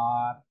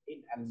are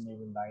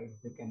inalienable rights.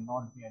 They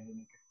cannot be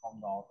alienated from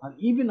the author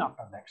even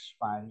after the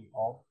expiry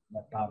of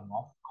the term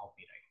of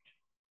copyright.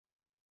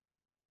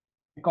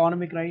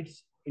 Economic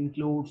rights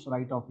includes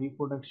right of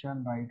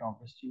reproduction, right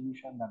of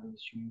distribution, that is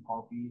issuing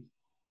copies,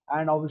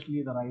 and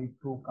obviously the right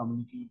to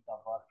communicate the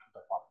work to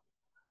the public.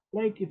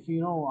 Like, if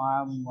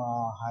I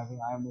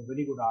am a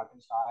very good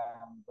artist,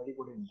 I am very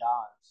good in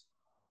dance,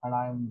 and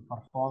I am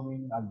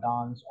performing a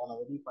dance on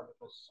a very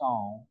particular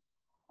song.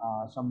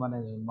 Someone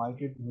has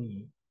invited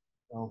me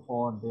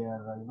for their,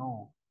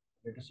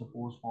 let us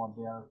suppose for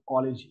their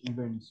college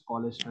events,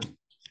 college fest.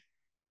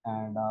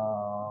 And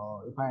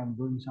if I am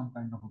doing some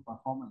kind of a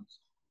performance,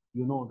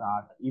 you know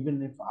that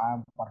even if I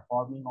am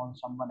performing on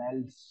someone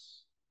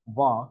else's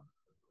work,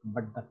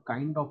 but the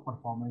kind of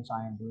performance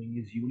I am doing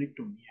is unique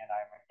to me, and I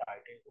am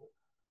entitled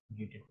to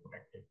get it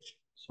protected.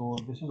 So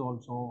this is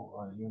also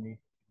unique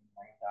in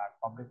mind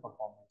that public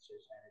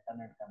performances and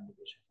internet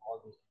communication, all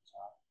these things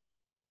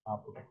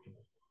are protected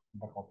in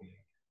the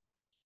copyright.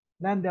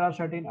 Then there are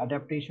certain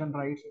adaptation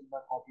rights in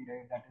the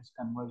copyright, that is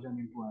conversion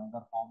into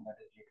another form, that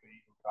is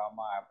literary to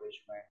drama,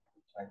 abridgment,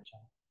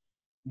 translation.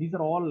 These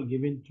are all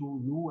given to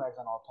you as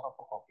an author of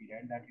a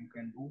copyright that you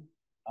can do.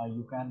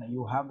 You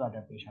have the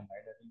adaptation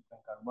right, that you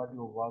can convert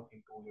your work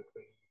into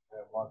literary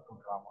work to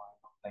drama,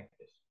 like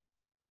this.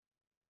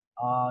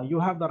 You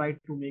have the right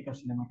to make a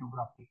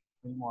cinematographic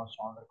film or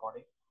sound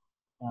recording.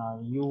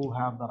 You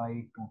have the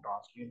right to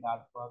translate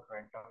that work,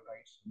 rental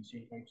rights,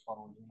 resale rights for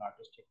original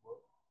artistic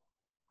work.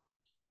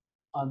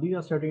 These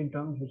are certain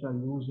terms which are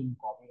used in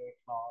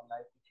copyright law.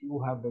 Like, if you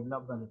have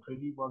developed a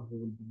literary work, you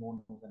will be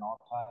known as an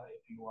author.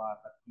 If you are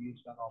a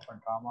creator of a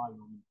drama,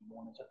 you will be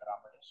known as a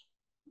dramatist.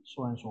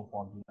 So and so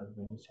forth. These are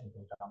very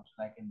simple terms.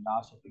 Like in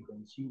last, if you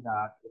can see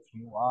that if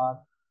you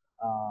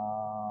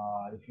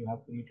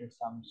have created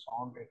some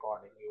sound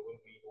recording, you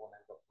will be known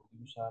as a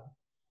producer.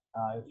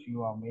 If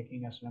you are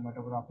making a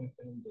cinematographic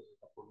film, this is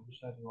the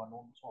producer. You are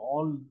known. So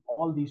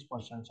all these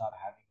persons are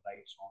having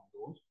rights on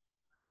those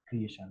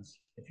creations.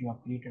 If you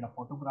have created a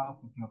photograph,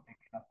 if you have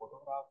taken a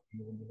photograph,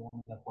 you will be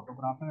known as a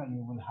photographer and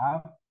you will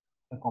have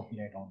the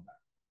copyright on that.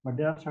 But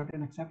there are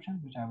certain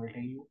exceptions which I will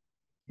tell you.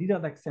 These are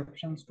the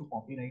exceptions to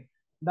copyright.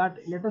 That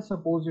let us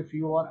suppose if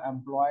you are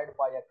employed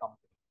by a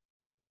company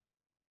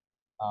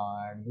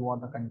and you are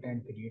the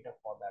content creator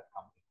for that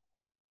company.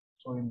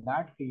 So in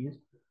that case,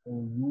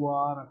 you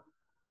are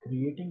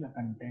creating a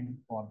content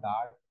for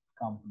that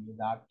company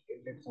that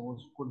let's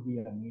suppose could be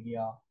a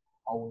media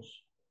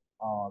house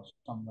or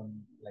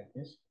someone like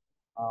this,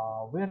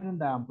 wherein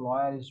the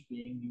employer is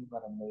paying you the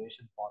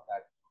remuneration for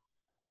that.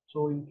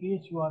 So in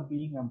case you are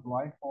being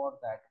employed for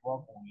that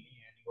work only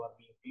and you are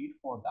being paid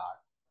for that,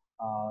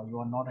 you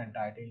are not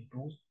entitled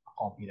to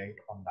copyright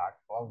on that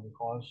work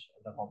because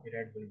the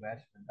copyright will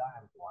vest with the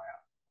employer,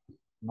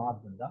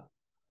 not with the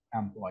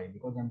employee,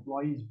 because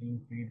employee is being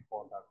paid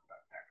for that work.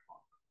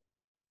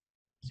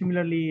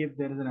 Similarly, if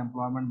there is an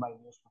employment by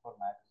newspaper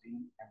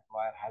magazine,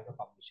 employer has a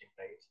publishing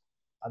rights.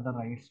 Other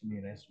rights may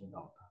rest with the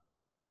author.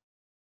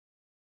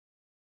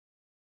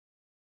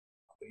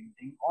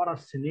 Painting or a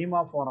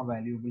cinema for a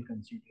valuable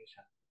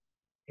consideration.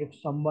 If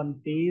someone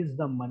pays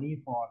the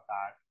money for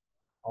that,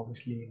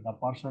 obviously the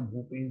person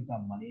who pays the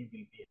money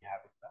will be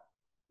having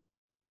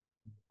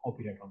the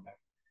copyright on that.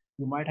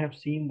 You might have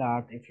seen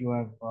that if you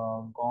have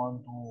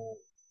gone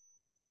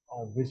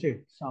to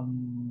visit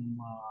some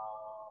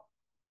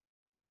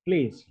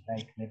place,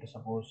 like let us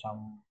suppose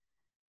some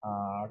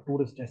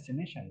tourist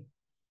destination,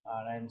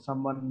 and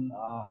someone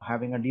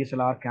having a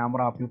DSLR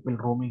camera, people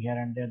roaming here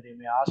and there, they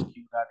may ask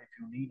you that if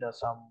you need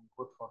some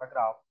good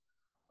photograph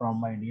from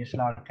my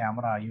DSLR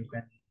camera, you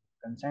can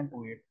consent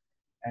to it.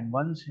 And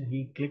once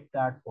he clicked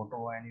that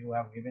photo and you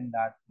have given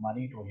that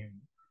money to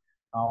him,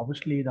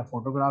 obviously the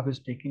photograph is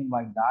taken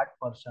by that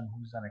person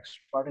who is an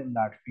expert in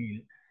that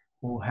field,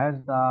 who has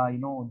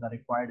the the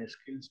required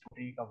skills to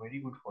take a very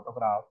good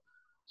photograph.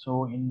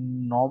 So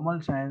in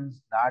normal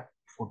sense, that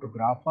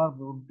photographer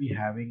would be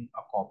having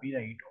a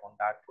copyright on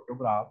that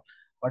photograph.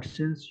 But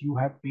since you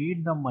have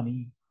paid the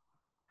money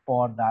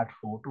for that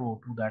photo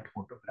to that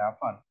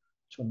photographer,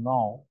 so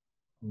now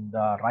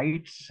the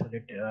rights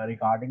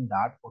regarding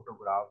that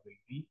photograph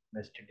will be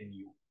vested in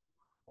you.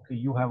 Okay,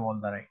 you have all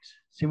the rights.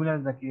 Similar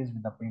is the case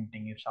with the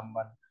painting. If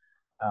someone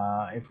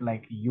if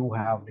like you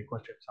have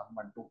requested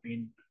someone to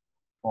paint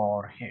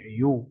for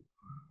you,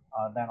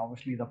 then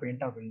obviously the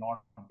painter will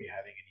not be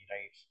having any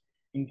rights.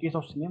 In case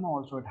of cinema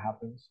also it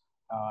happens.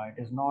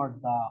 It is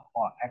not the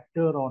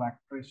actor or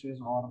actresses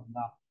or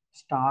the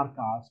star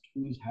cast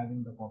who is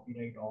having the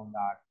copyright on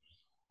that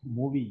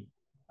movie,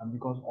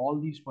 because all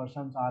these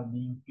persons are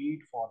being paid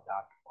for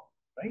that,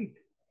 right?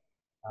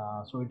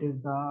 So it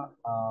is the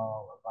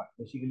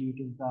basically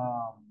it is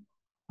the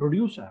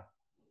producer,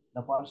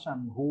 the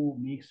person who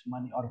makes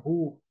money or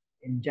who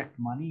inject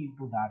money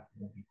into that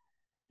movie.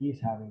 He is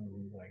having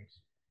these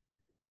rights.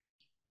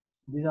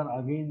 These are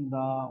again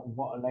the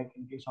like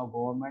in case of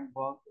government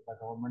work, the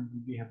government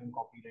will be having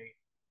copyright.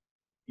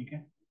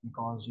 Okay,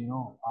 because you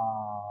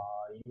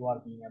are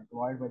being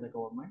employed by the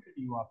government,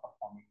 you are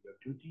performing your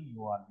duty,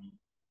 you are being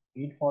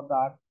paid for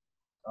that.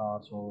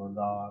 So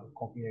the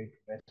copyright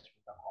vests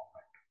with the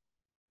government.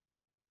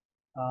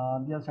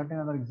 There are certain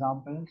other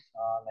examples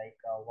like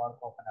work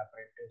of an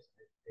apprentice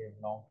if they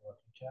belong to a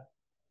teacher.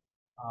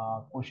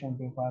 Question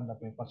paper, the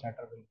paper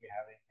setter will be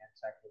having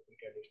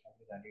encyclopedia,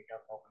 dictionary, the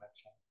data for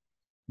collection.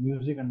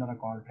 Music under a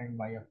contract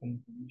by a film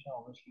producer,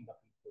 obviously the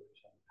film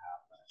producer will have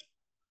that.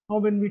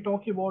 Now, when we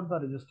talk about the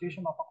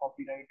registration of a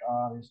copyright,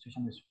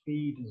 registration is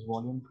free, it is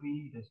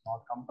voluntary, it is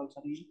not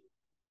compulsory.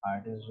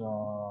 It is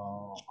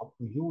up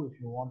to you. If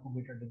you want to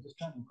get it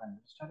registered, you can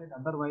register it.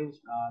 Otherwise,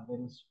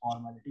 there is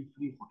formality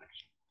free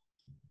protection.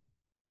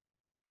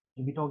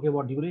 If we talk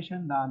about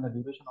duration, then the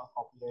duration of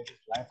copyright is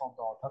life of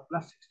the author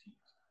plus 60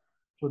 years.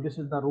 So this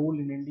is the rule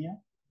in India.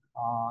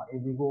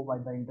 If we go by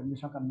the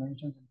international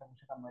conventions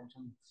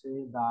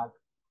say that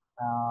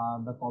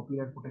the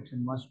copyright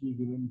protection must be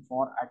given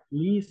for at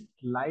least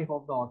life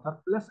of the author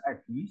plus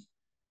at least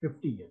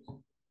 50 years.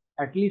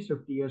 At least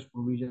 50 years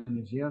provision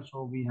is here,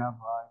 so we have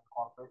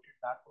incorporated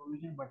that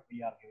provision, but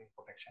we are giving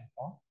protection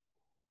for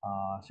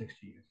 60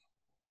 years.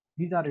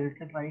 These are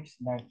related rights,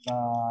 that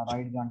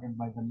right granted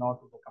by the law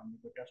to the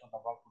communicators of the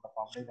work to the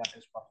public, that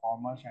is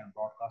performers, and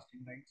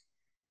broadcasting rights.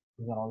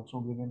 These are also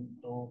given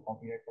to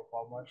copyright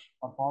performers.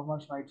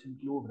 Performers' rights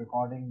include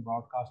recording,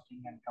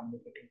 broadcasting, and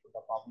communicating to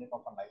the public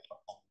of a live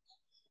performance.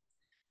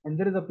 And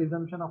there is a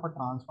presumption of a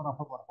transfer of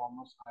a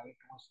performance right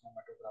to a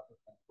cinematographic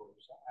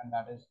producer, and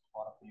that is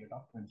for a period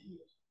of 20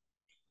 years.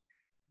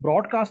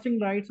 Broadcasting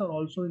rights are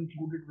also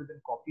included within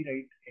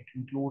copyright. It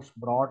includes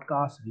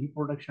broadcast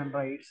reproduction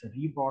rights,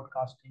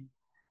 rebroadcasting,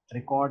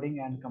 recording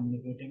and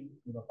communicating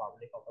to the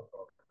public of a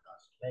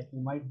broadcast. Like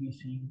you might be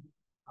seeing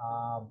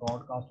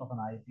broadcast of an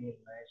IPL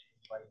match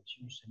by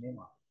Jio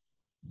Cinema.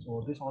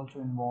 So this also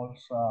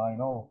involves,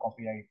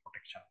 copyright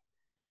protection.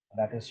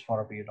 That is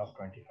for a period of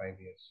 25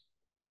 years.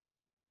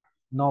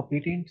 Now,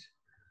 patents.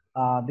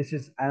 This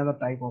is another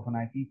type of an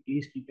IP.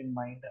 Please keep in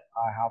mind,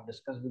 I have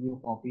discussed with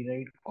you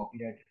copyright.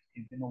 Copyright is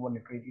given over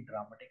literary,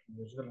 dramatic,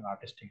 musical, and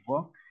artistic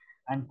work.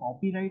 And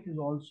copyright is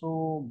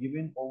also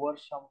given over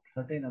some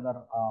certain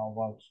other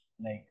works,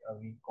 like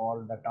we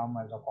call the term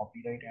as a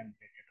copyright and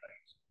related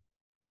rights.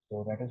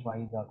 So that is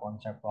why the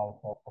concept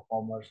of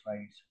performers'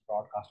 rights,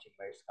 broadcasting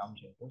rights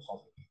comes into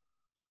copyright.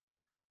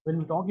 When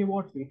we talk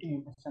about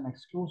patent, it's an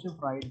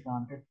exclusive right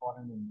granted for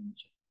an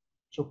invention.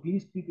 So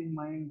please keep in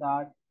mind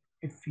that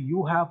if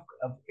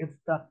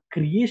the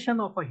creation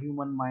of a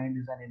human mind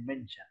is an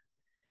invention,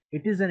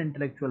 it is an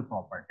intellectual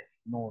property.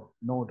 No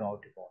doubt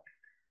about it.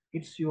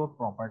 It's your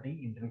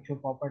property, intellectual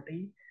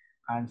property,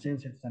 and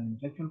since it's an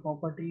intellectual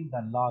property,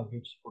 the law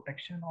gives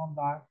protection on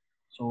that.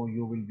 So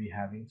you will be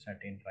having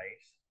certain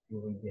rights.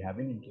 You will be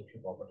having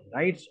intellectual property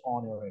rights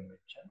on your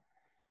invention,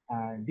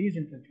 and these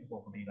intellectual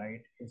property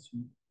right is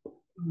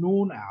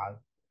known as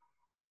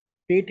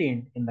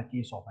patent in the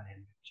case of an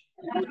invention.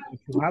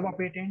 If you have a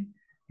patent,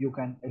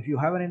 if you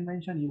have an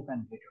invention, you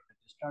can get it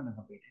registered as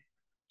a patent.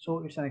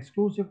 So it's an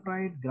exclusive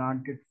right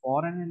granted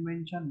for an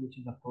invention, which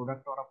is a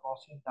product or a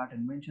process. That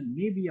invention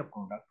may be a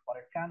product or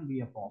it can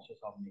be a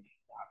process of making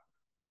that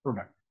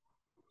product.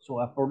 So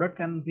a product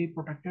can be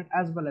protected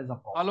as well as a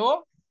process.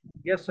 Hello?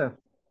 Yes, sir.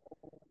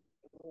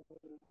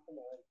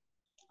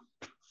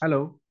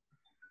 Hello.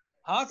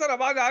 हाँ sir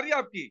आवाज आ रही है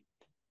आपकी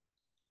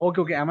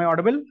Okay. Am I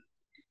audible?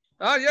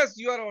 Yes,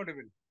 you are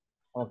audible.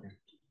 Okay.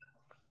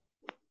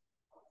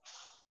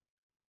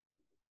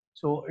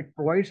 So it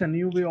provides a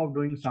new way of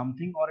doing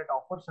something, or it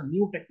offers a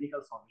new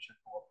technical solution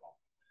to a problem.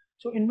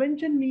 So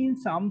invention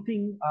means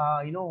something,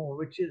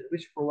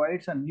 which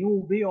provides a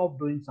new way of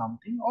doing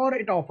something, or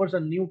it offers a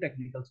new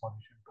technical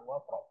solution to a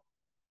problem.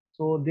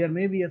 So there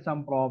may be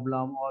some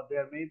problem, or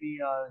there may be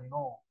a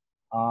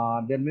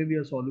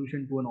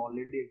solution to an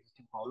already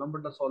existing problem,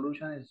 but the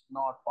solution is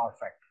not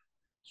perfect.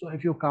 So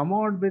if you come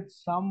out with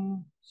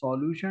some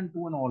solution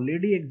to an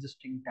already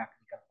existing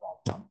technical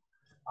problem,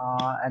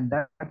 and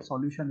that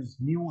solution is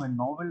new and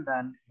novel,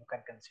 then you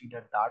can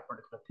consider that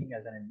particular thing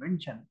as an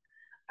invention.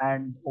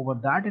 And over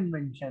that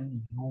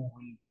invention, you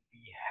will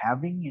be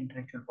having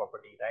intellectual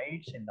property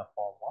rights in the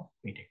form of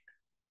patent,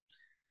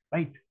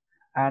 right?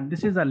 And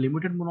this is a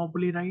limited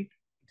monopoly right.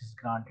 It is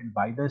granted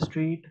by the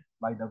state,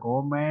 by the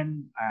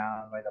government,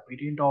 and by the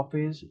patent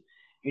office.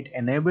 It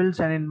enables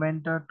an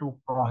inventor to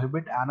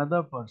prohibit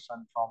another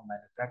person from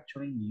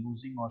manufacturing,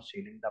 using, or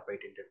selling the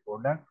patented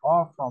product,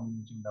 or from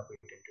using the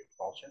patented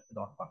process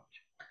without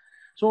permission.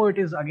 So it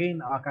is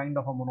again a kind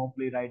of a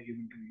monopoly right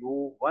given to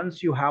you.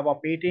 Once you have a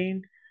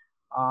patent,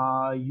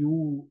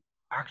 you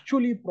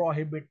actually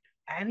prohibit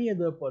any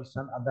other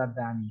person other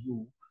than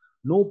you.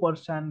 No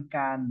person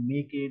can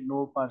make it,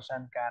 no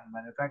person can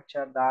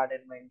manufacture that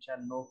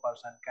invention, no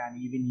person can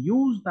even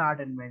use that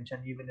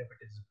invention, even if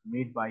it is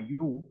made by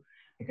you.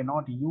 You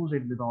cannot use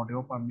it without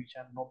your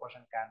permission, no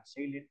person can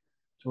sell it.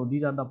 So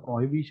these are the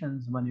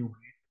prohibitions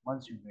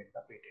once you get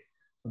the patent.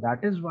 So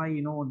that is why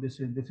this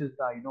is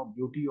the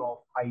beauty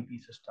of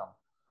IP system.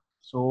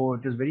 So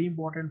it is very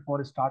important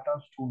for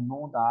startups to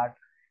know that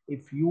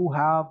if you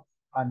have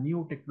a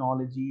new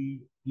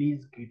technology,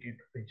 please get it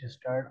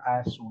registered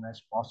as soon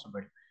as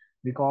possible,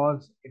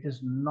 because it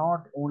is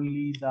not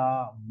only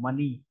the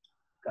money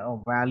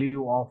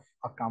value of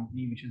a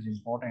company which is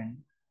important,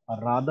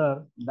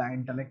 rather the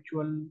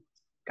intellectual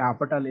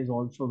capital is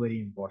also very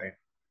important.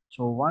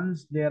 So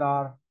once there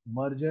are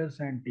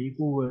mergers and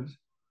takeovers,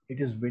 it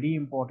is very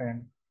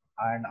important,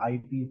 and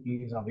IP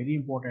plays a very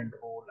important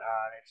role.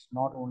 And it's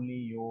not only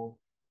your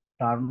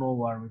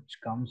turnover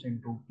which comes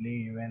into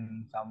play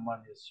when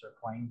someone is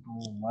trying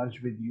to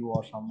merge with you,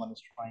 or someone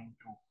is trying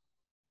to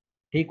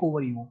take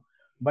over you,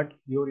 but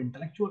your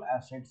intellectual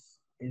assets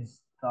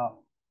is the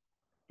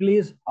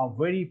plays a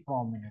very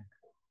prominent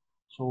role.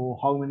 So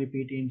how many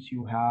patents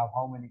you have,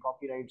 how many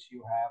copyrights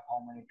you have, how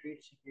many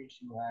trade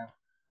secrets you have,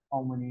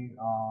 how many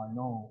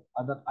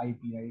other IP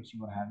rights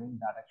you are having,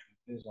 that actually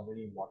plays a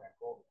very important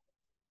role.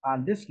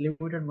 And this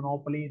limited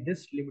monopoly,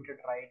 this limited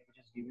right which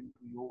is given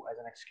to you as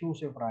an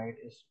exclusive right,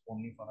 is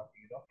only for a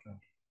period of 20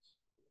 years.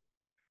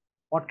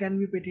 What can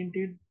be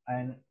patented?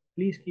 And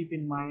please keep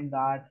in mind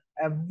that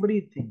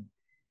every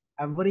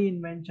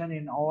invention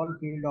in all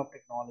field of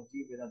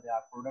technology, whether they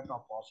are product or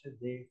process,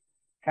 they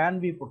can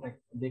be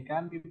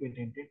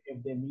patented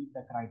if they meet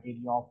the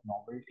criteria of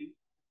novelty,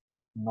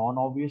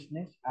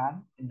 non-obviousness,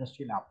 and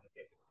industrial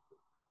applicability.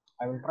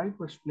 I will try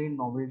to explain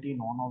novelty,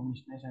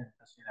 non-obviousness, and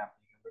industrial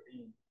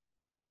applicability in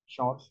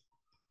short.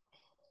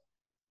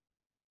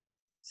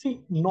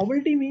 See,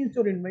 novelty means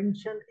your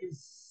invention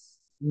is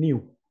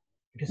new.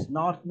 It is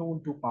not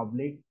known to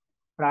public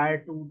prior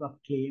to the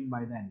claim by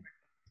the inventor.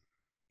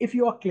 If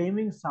you are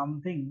claiming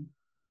something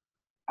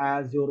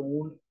as your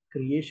own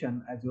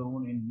creation, as your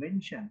own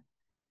invention,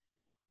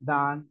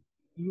 then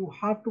you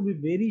have to be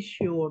very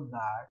sure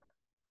that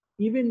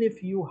even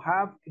if you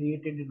have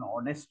created it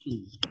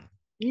honestly,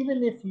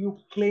 even if you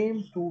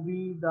claim to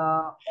be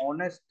the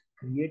honest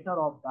creator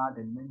of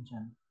that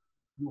invention,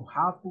 you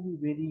have to be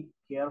very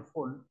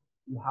careful.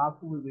 You have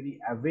to be very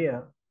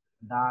aware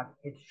that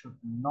it should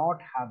not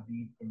have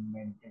been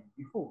invented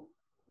before.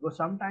 Because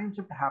sometimes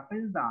it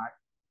happens that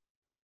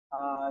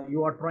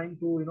you are trying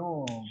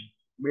to,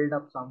 build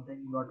up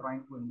something, you are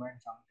trying to invent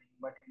something,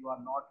 but you are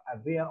not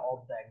aware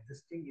of the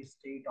existing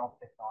state of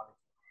technology.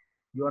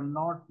 You are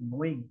not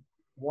knowing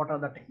what are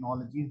the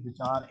technologies which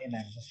are in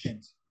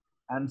existence,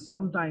 and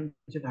sometimes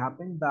it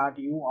happens that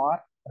you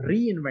are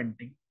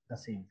reinventing the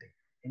same thing.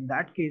 In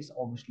that case,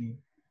 obviously,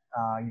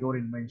 your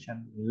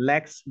invention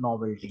lacks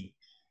novelty,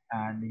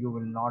 and you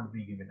will not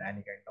be given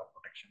any kind of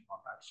protection for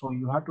that. So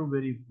you have to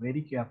be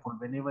very careful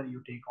whenever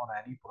you take on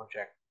any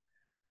project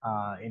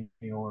in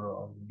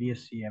your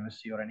B.Sc,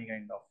 M.Sc, or any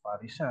kind of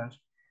research.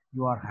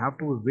 You are have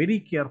to be very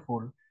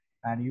careful,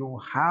 and you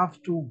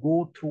have to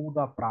go through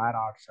the prior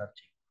art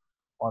searching,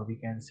 or we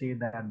can say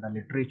that the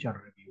literature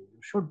review. You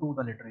should do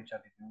the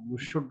literature review. You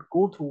should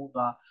go through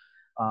the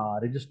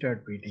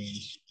registered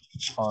patents,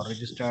 or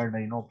registered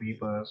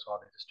papers, or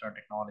registered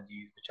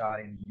technologies which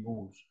are in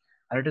use.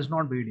 And it is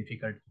not very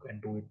difficult. You can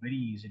do it very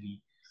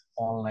easily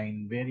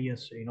online.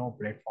 Various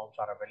platforms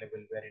are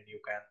available wherein you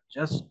can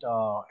just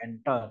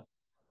enter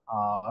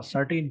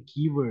certain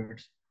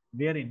keywords,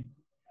 wherein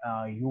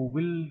you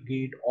will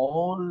get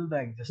all the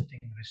existing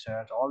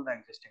research, all the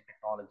existing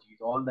technologies,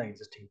 all the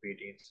existing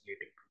patents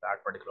relating to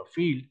that particular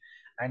field,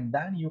 and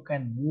then you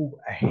can move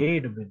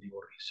ahead with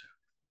your research.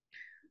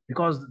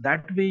 Because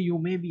that way you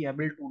may be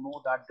able to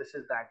know that this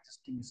is the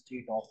existing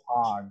state of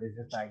art, this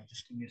is the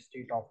existing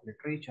state of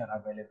literature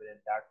available in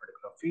that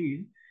particular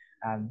field,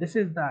 and this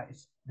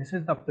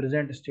is the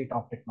present state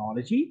of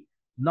technology.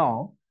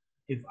 Now,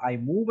 if I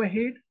move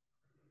ahead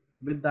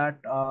with that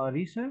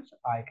research,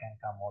 I can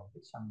come out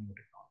with some new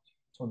technology.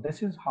 So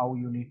this is how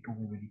you need to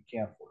be very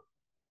careful.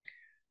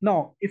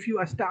 Now, if you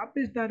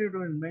establish that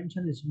your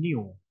invention is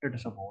new, let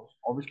us suppose,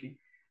 obviously,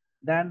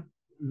 then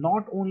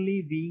not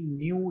only being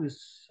new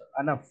is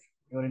enough.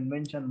 Your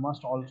invention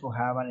must also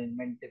have an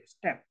inventive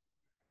step.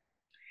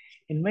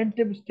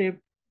 Inventive step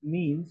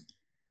means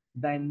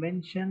the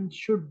invention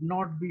should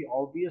not be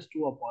obvious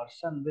to a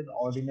person with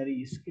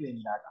ordinary skill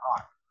in that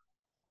art.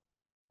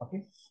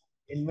 Okay,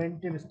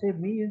 inventive step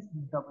means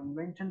the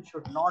invention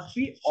should not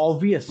be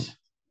obvious,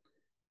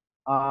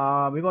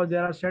 because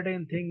there are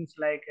certain things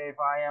like if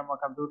I am a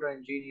computer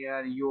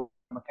engineer, you are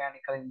a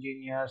mechanical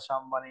engineer,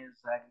 someone is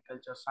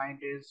agriculture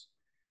scientist.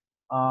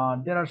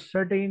 There are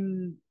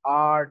certain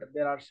art,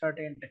 there are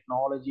certain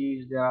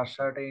technologies, there are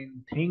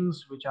certain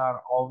things which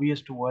are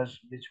obvious to us,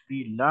 which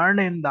we learn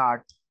in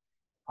that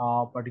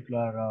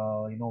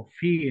particular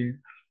field,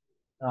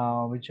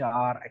 which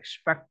are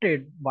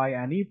expected by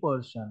any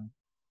person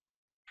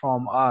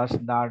from us,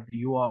 that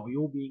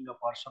you being a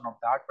person of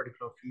that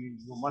particular field,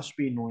 you must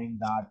be knowing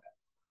that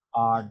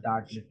art,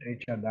 that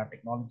literature, that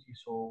technology.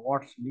 So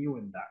what's new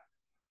in that?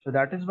 So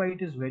that is why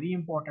it is very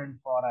important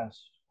for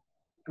us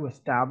to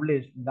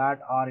establish that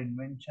our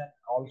invention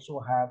also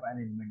have an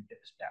inventive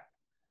step.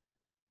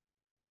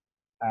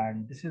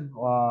 And this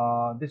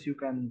you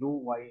can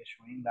do by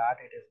showing that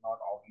it is not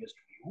obvious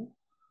to you.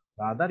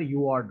 Rather,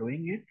 you are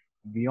doing it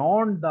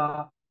beyond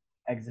the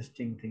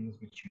existing things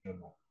which you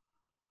know.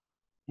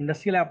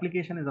 Industrial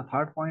application is the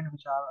third point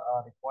which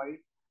are required,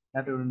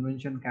 that your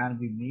invention can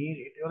be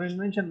made. Your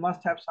invention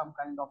must have some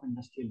kind of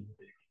industrial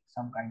utility,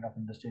 some kind of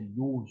industrial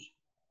use.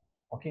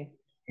 Okay,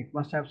 it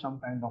must have some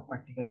kind of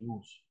practical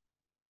use.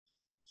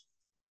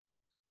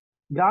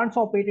 Grants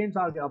of patents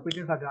are granted by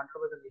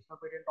the National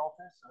Patent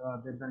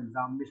Office. There's an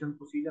examination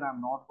procedure. I'm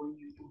not going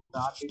into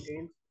that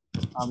details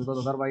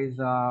because otherwise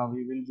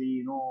we will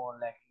be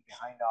lagging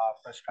behind our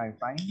prescribed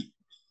time.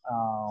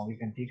 We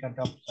can take it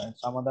up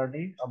some other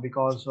day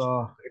because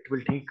it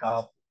will take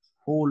a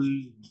whole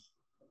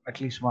at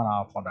least 1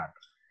 hour for that.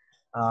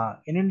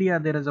 In India,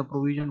 there is a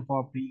provision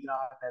for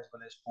pre-grant as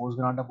well as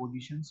post-grant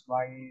positions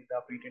by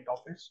the patent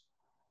office.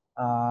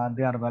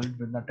 They are valid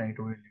within the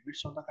territorial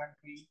limits of the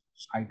country.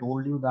 I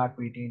told you that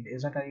patent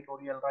is a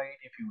territorial right.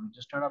 If you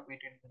register a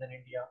patent within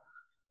India,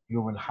 you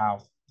will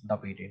have the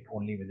patent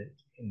only within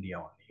India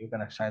only. You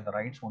can exercise the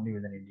rights only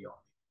within India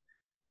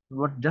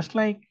only. But just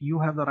like you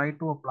have the right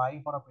to apply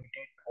for a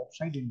patent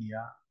outside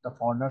India, the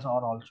foreigners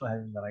are also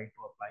having the right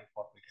to apply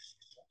for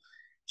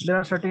patent. There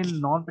are certain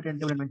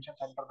non-patentable inventions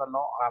under the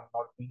law. I am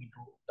not going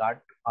into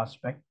that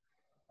aspect.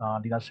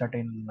 These are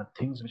certain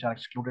things which are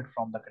excluded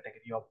from the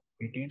category of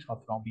patents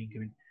or from being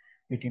given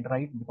patent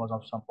right because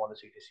of some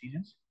policy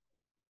decisions.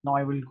 Now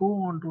I will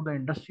go on to the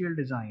industrial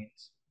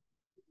designs.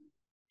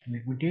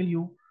 Let me tell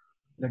you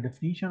the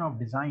definition of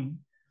design.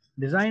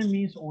 Design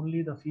means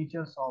only the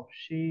features of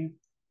shape.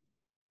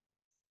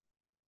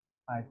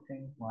 I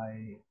think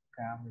my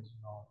cam is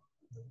not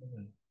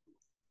visible.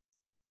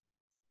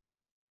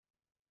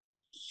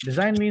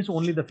 Design means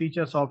only the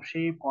features of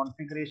shape,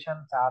 configuration,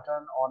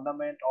 pattern,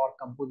 ornament, or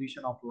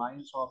composition of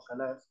lines or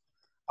colors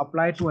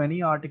apply to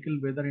any article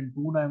whether in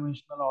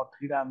two-dimensional or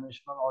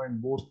three-dimensional or in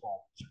both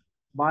forms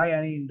by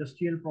any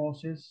industrial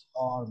process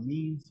or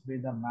means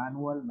whether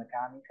manual,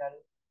 mechanical,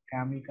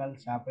 chemical,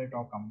 separate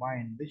or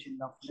combined, which in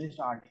the finished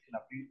article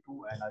appeal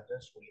to and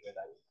adjust fully by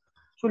the eye.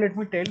 So let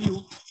me tell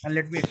you and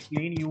let me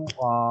explain you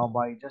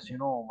by just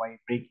by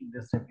breaking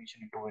this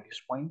definition into various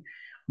points.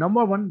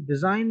 Number one,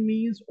 design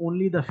means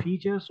only the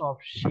features of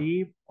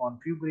shape,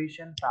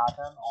 configuration,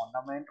 pattern,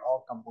 ornament,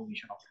 or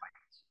composition of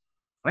lines.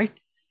 Right?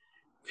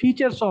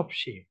 Features of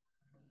shape,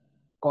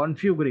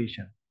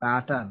 configuration,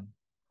 pattern,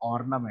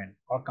 ornament,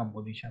 or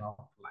composition of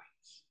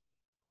lines.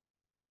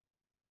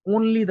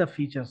 Only the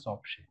features of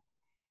shape.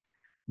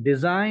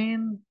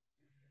 Design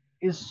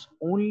is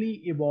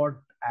only about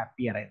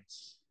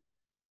appearance.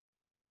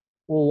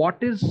 What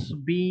is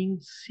being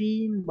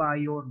seen by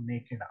your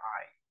naked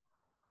eye.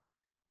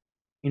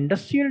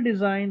 Industrial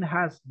design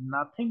has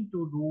nothing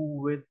to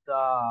do with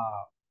the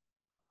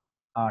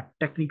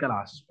technical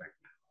aspect.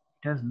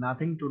 It has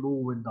nothing to do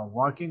with the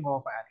working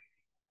of anything.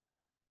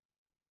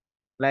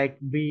 Like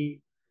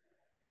we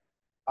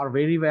are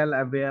very well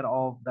aware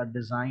of the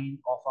design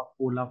of a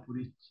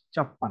Kolhapuri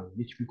chappal,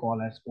 which we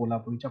call as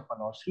Kolhapuri chappal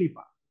or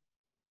sleeper.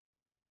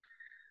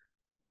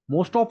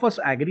 Most of us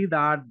agree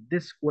that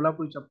this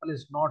Kolhapuri chappal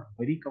is not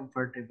very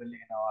comfortable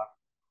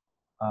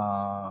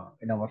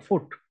in our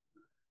foot,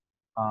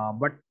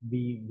 but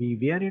we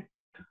wear it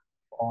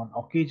on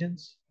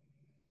occasions.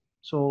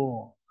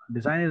 So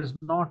design is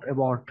not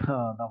about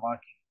the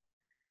working,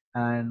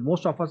 and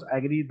most of us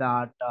agree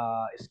that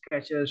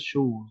Skechers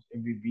shoes,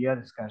 if we wear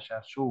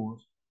Skechers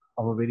shoes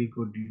of a very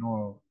good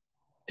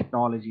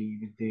technology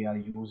which they are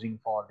using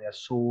for their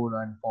sole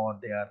and for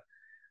their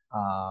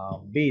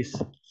base,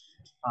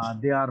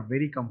 they are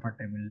very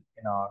comfortable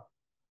in our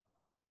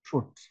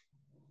foot.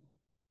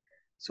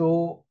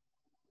 So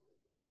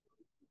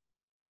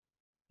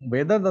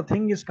whether the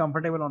thing is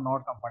comfortable or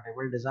not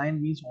comfortable,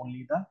 design means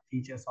only the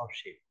features of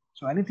shape.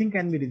 So anything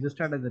can be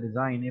registered as a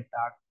design if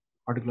that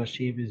particular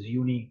shape is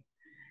unique.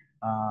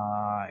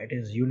 It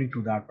is unique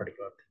to that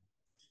particular thing.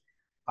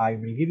 I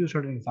will give you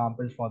certain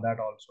examples for that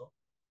also.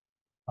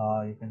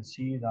 You can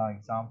see the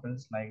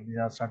examples, like these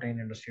are certain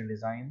industrial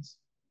designs.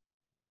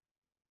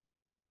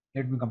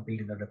 Let me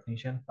complete the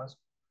definition first.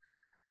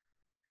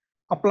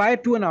 Apply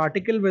to an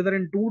article whether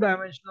in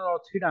two-dimensional or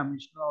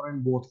three-dimensional or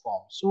in both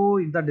forms. So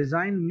the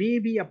design may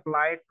be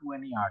applied to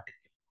any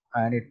article,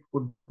 and it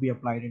could be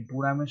applied in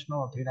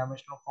two-dimensional or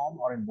three-dimensional form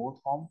or in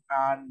both form,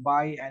 and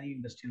by any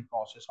industrial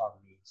process or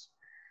means,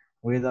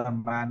 whether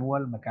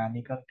manual,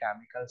 mechanical,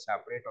 chemical,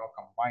 separate or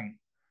combined,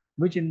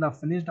 which in the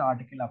finished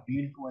article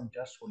appeal to and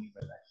just solely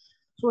by that.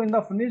 So in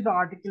the finished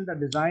article, the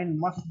design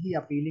must be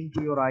appealing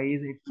to your eyes.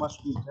 It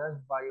must be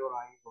judged by your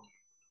eyes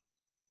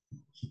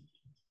only,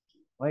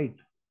 right?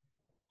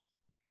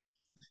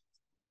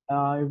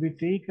 If we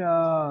take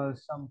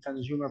some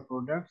consumer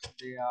products,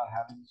 they are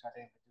having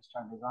certain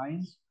registered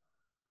designs.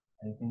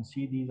 You can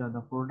see these are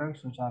the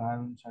products which are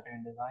having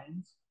certain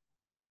designs.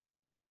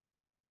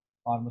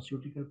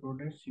 Pharmaceutical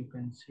products, you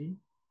can see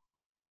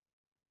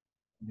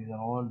these are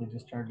all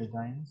registered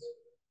designs.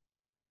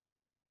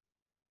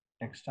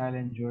 Textile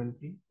and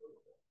jewelry.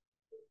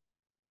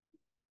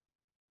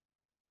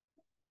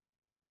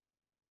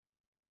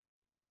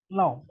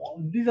 Now,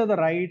 these are the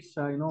rights.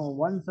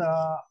 Once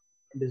a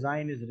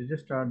design is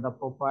registered, the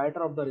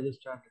proprietor of the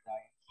registered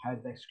design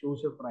has the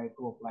exclusive right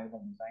to apply the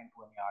design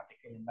to any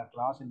article in the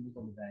class in which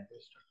the design is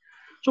registered.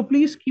 So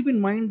please keep in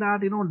mind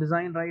that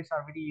design rights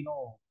are very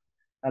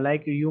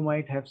like you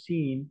might have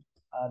seen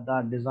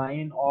the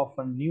design of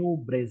a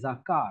new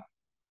Brezza car.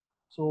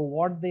 So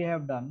what they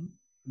have done,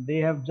 they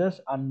have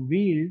just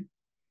unveiled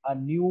a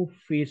new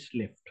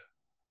facelift.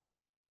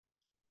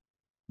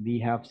 We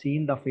have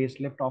seen the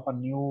facelift of a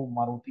new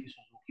Maruti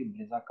Suzuki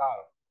Brezza car.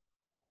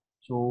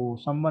 So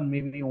someone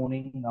may be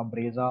owning a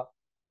Brezza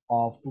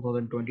of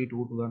 2022,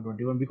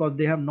 2021 because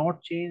they have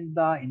not changed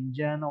the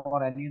engine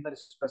or any other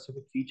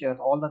specific features.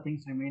 All the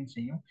things remain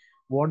same.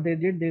 What they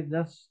did, they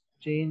just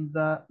changed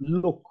the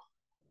look.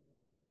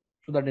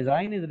 So the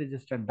design is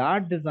registered.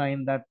 That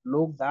design, that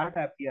look, that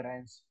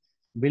appearance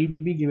will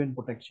be given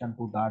protection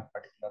to that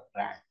particular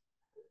brand,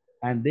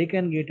 and they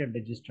can get it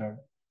registered.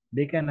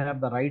 They can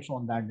have the rights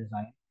on that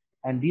design,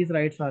 and these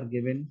rights are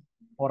given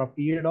for a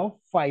period of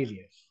 5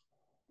 years.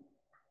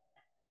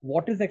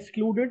 What is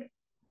excluded?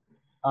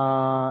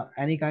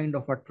 Any kind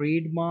of a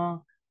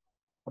trademark,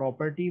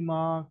 property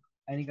mark,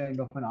 any kind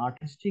of an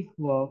artistic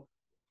work.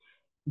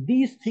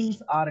 These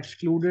things are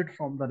excluded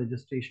from the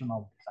registration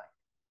of design.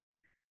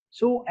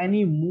 So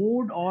any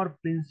mode or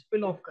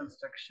principle of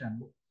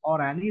construction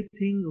or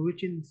anything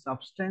which in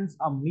substance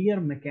a mere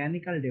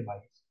mechanical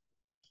device,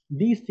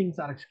 these things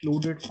are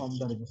excluded from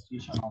the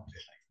registration of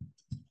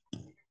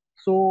design.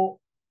 So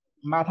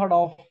method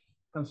of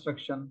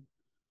construction,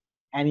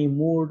 any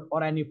mode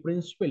or any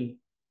principle,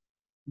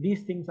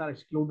 these things are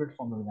excluded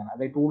from the design.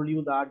 As I told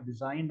you that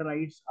design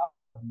rights are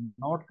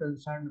not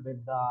concerned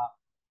with the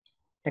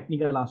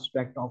technical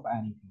aspect of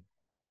anything.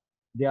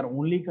 They are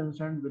only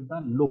concerned with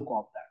the look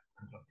of that.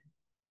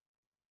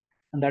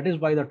 And that is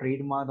why the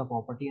trademark, the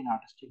property, and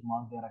artistic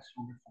mark, they are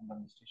excluded from the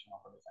registration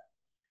of a design.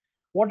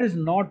 What is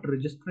not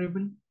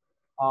registrable?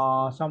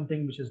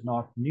 Something which is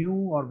not new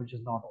or which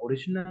is not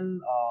original,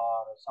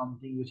 or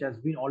something which has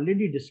been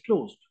already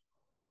disclosed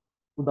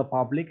to the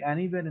public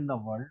anywhere in the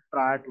world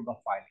prior to the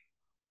filing,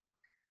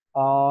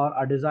 or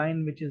a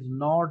design which is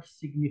not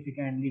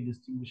significantly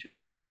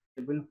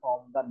distinguishable from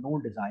the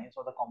known designs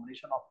or the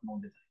combination of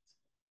known designs.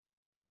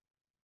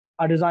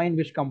 A design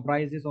which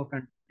comprises or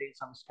contains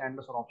some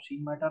scandalous or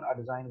obscene matter, a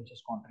design which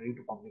is contrary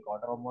to public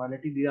order or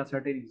morality. These are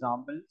certain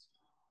examples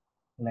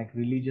like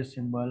religious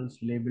symbols,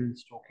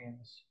 labels,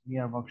 tokens,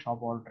 mere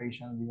workshop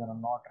alterations. These are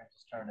not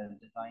registered as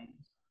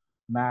designs.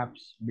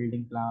 Maps,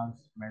 building plans,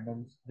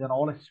 medals, they are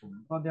all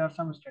excluded, but there are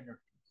some standard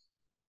things.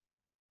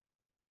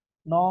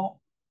 Now,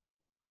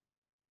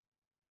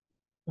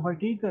 if I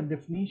take a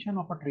definition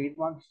of a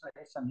trademark,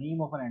 it's a name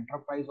of an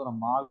enterprise or a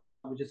mark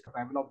which is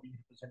capable of being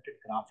represented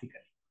graphically,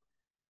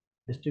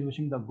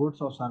 distinguishing the goods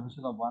or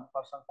services of one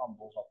person from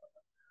those of another.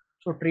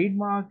 So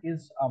trademark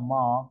is a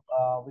mark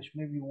which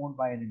may be owned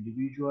by an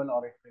individual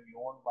or it may be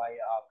owned by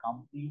a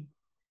company.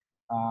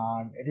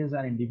 And it is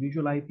an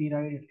individual IP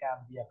right. It can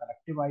be a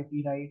collective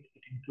IP right.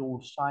 It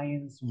includes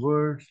signs,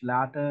 words,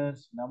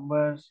 letters,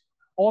 numbers.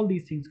 All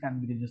these things can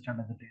be registered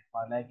as a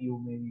trademark. Like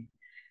you may be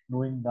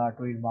knowing the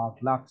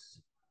trademark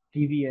Lux,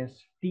 TVS.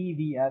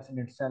 TVS in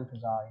itself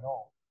is a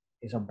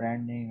is a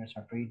brand name. It's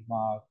a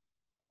trademark.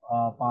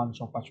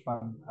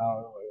 555,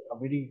 a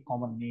very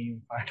common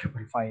name,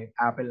 555,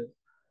 Apple.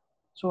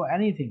 So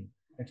anything,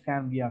 it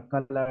can be a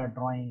color,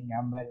 drawing,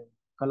 emblem,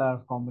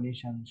 color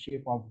combination,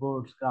 shape of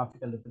words,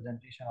 graphical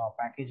representation or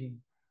packaging,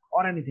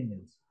 or anything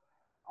else.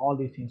 All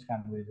these things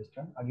can be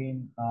registered.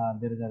 Again,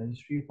 there is a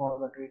registry for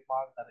the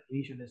trademark. The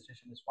initial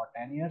registration is for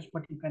 10 years,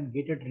 but you can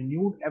get it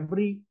renewed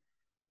every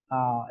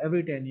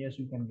 10 years.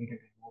 You can get it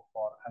renewed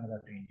for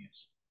another 10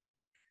 years.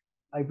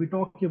 If we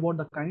talk about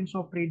the kinds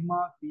of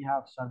trademark, we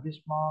have service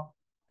mark,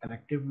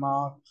 collective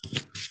mark,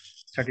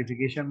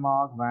 certification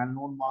mark,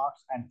 well-known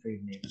marks, and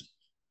trade names.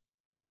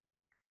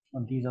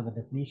 And these are the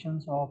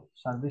definitions of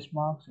service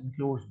marks,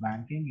 includes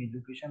banking,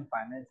 education,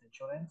 finance,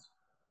 insurance,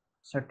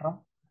 etc.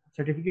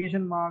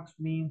 Certification marks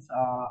means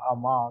a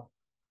mark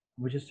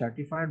which is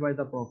certified by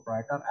the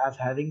proprietor as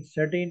having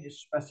certain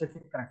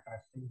specific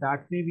characteristics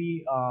that may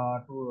be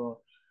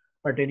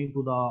pertaining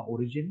to the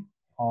origin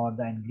or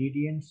the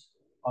ingredients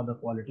or the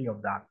quality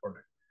of that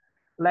product.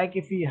 Like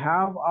if we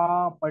have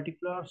a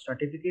particular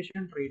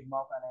certification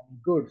trademark on any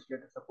goods,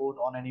 let us suppose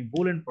on any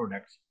woolen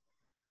products,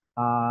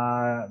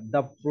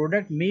 the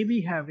product may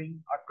be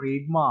having a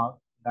trademark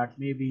that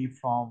may be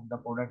from the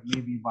product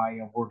may be by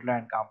a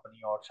woodland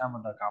company or some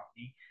other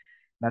company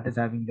that is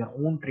having their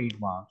own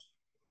trademark.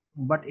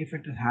 But if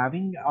it is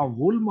having a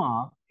wool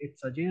mark, it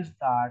suggests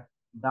that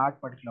that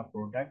particular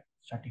product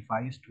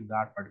certifies to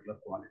that particular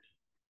quality.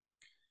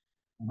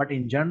 But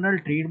in general,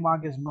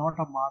 trademark is not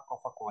a mark of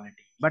a quality,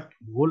 but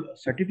wool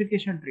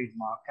certification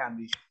trademark can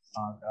be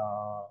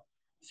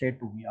said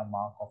to be a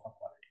mark of a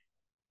quality.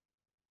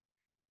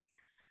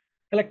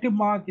 Collective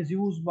mark is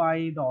used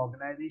by the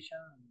organization,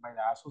 by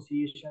the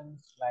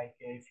associations. Like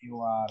if you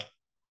are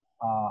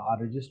a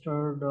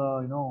registered,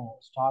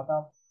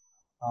 startup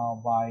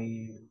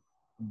by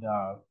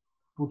the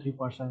 2-3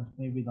 persons,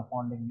 maybe the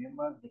founding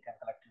members, they can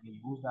collectively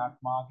use that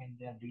mark in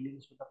their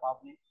dealings with the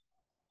public.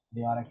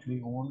 They are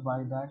actually owned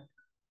by that.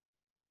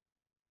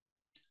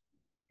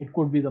 It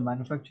could be the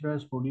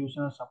manufacturers,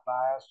 producers,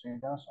 suppliers,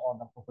 traders, or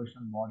the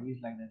professional bodies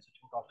like the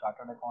Institute of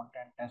Chartered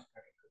Accountant, Test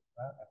Credit,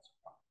 etc.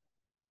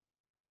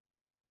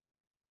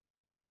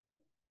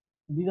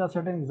 These are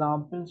certain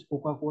examples.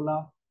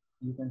 Coca-Cola,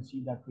 you can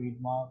see the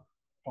trademark.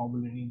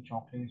 Toblerone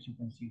chocolates, you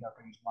can see the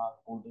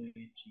trademark. Golden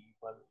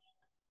Cheeple.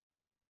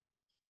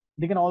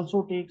 They can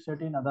also take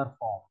certain other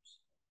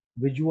forms,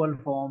 visual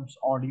forms,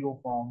 audio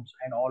forms,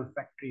 and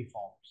olfactory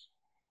forms.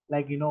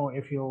 Like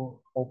if you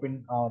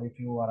open or if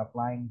you are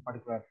applying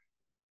particular,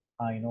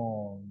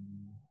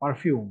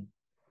 perfume,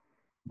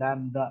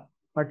 then the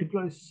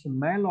particular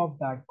smell of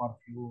that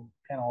perfume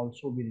can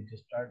also be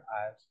registered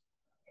as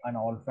an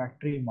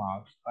olfactory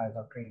mark as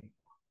a trademark.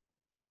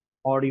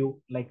 Audio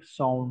like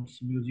sounds,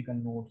 musical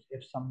notes.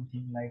 If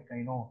something like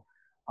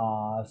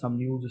some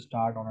news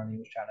start on a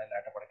news channel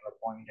at a particular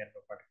point and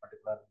a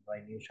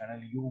particular news channel,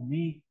 you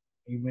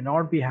may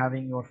not be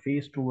having your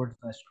face towards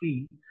the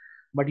screen,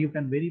 but you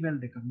can very well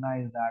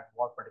recognize that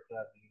what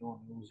particular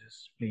news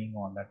is playing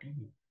on the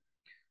TV.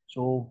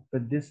 So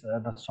with this,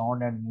 the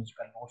sound and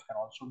musical notes can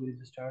also be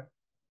registered.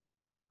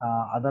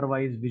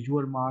 Otherwise,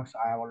 visual marks,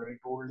 I have already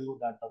told you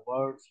that the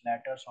words,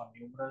 letters, or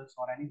numerals,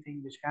 or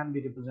anything which can be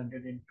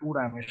represented in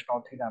 2-dimensional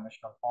or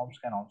 3-dimensional forms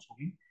can also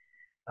be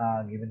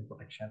given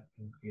protection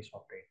in case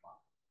of trademark.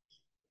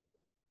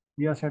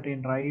 There are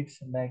certain rights,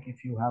 like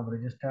if you have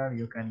registered,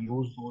 you can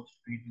use those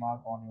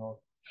trademark on your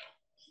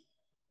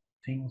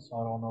things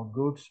or on your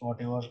goods,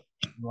 whatever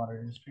you are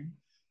registering.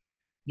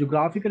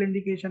 Geographical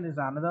indication is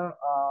another,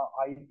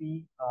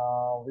 IP,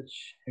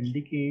 which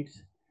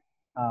indicates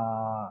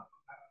uh,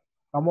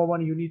 Number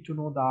one, you need to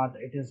know that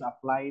it is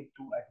applied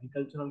to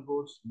agricultural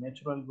goods,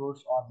 natural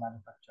goods, or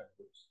manufactured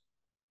goods.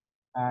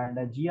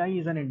 And GI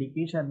is an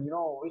indication,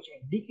 which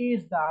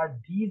indicates that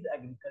these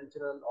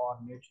agricultural or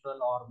natural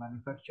or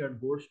manufactured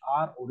goods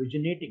are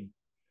originating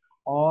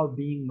or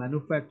being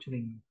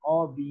manufacturing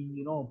or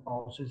being,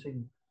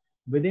 processing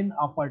within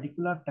a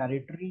particular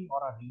territory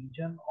or a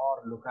region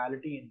or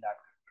locality in that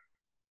country,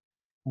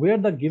 where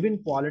the given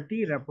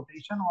quality,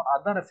 reputation, or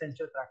other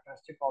essential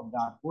characteristic of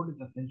that good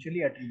is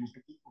essentially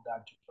attributable to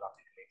that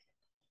geographic area.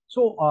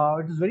 So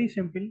it is very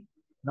simple.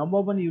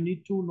 Number one, you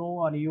need to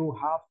know and you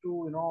have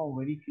to,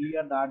 very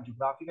clear that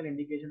geographical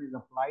indication is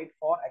applied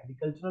for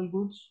agricultural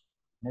goods,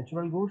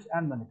 natural goods,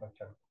 and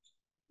manufactured goods.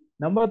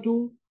 Number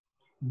two,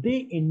 they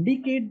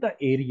indicate the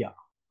area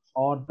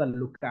or the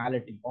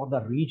locality or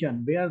the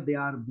region where they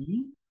are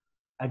being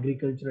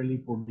agriculturally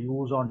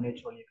produced or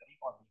naturally occurring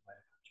or being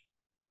manufactured.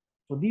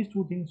 So these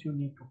two things you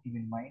need to keep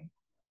in mind.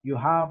 You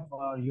have,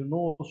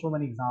 so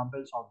many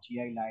examples of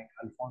GI like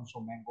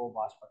Alfonso mango,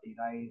 basmati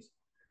rice,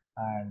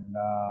 and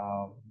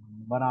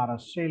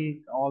Banaras silk.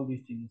 All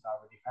these things are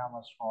very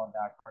famous for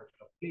that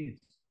particular place.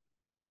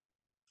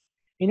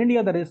 In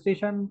India, the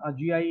registration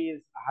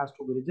GI has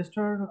to be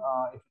registered.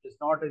 If it is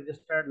not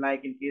registered,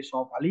 like in case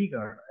of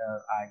Aligarh,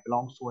 I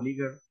belongs to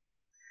Aligarh.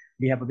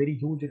 We have a very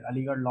huge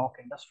Aligarh lock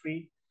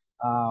industry.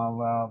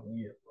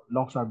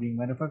 Locks are being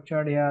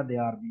manufactured here. They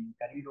are being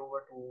carried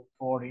over to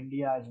for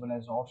India as well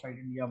as outside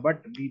India,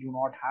 but we do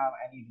not have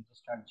any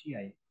registered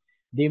GI.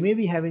 They may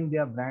be having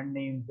their brand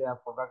name, their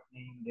product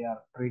name, their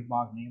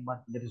trademark name,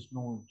 but there is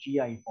no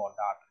GI for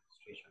that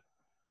registration.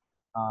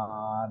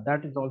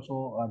 That is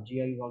also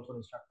GI is also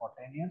registered for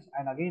 10 years,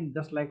 and again,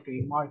 just like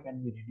trademark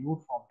can be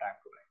renewed from time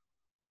to time.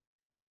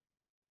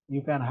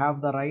 You can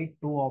have the right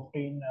to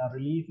obtain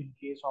relief in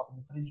case of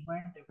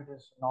infringement if it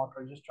is not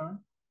registered.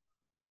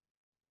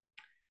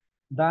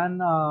 Then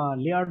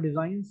layer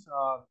designs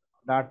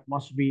that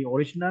must be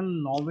original,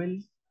 novel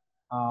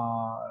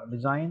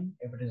design.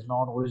 If it is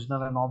not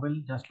original and novel,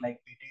 just like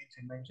patents,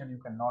 invention, you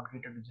cannot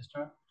get it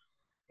registered.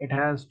 It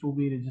has to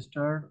be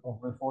registered, or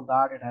before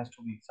that, it has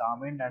to be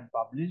examined and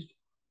published.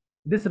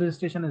 This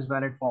registration is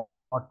valid for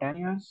 10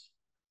 years.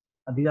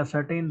 These are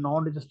certain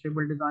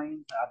non-registrable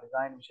designs, a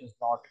design which is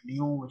not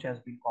new, which has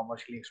been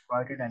commercially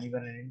exploited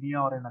anywhere in India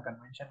or in a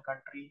convention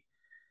country,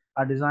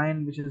 a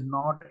design which is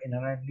not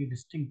inherently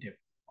distinctive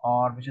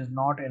or which is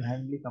not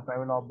inherently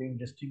capable of being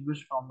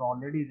distinguished from the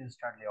already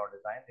registered layout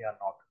design, they are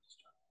not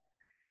registered.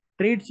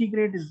 Trade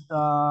secret is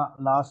the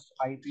last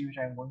IP which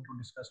I am going to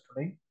discuss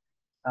today.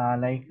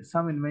 Like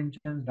some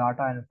inventions,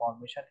 data, and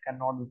information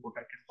cannot be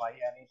protected by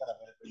any other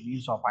available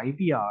means of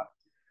IPR.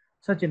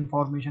 Such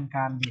information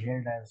can be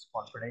held as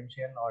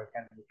confidential or it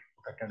can be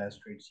protected as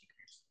trade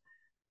secrets.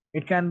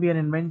 It can be an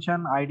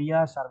invention,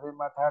 idea, survey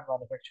method,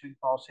 manufacturing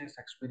process,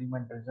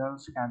 experiment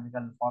results,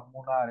 chemical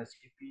formula,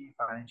 recipe,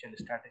 financial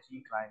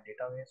strategy, client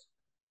database.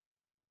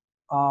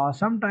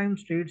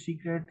 Sometimes trade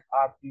secrets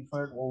are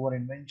preferred over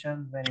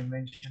invention. When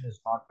invention is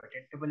not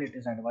patentable, it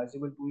is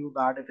advisable to you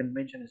that if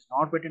invention is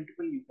not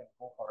patentable, you can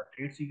go for a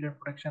trade secret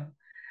protection.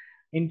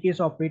 In case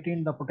of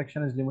patent, the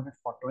protection is limited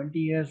for 20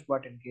 years,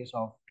 but in case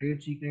of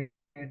trade secret,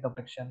 the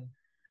protection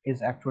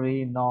is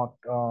actually not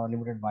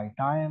limited by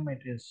time.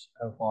 It is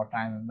for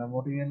time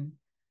immemorial.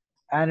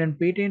 And in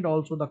patent,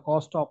 also the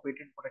cost of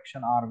patent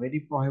protection are very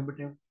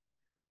prohibitive.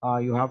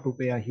 You have to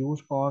pay a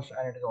huge cost,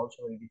 and it is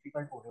also very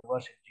difficult to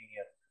reverse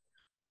engineer.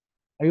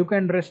 You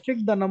can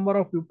restrict the number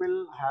of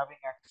people having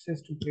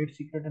access to trade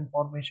secret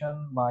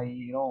information by,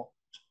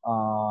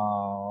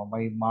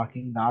 by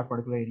marking that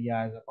particular area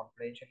as a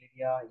confidential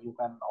area. You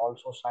can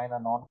also sign a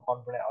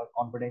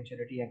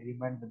non-confidentiality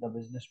agreement with the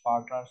business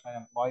partners and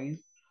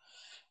employees.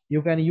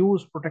 You can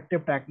use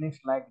protective techniques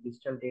like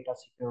digital data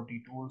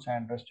security tools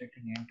and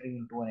restricting entry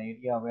into an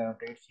area where a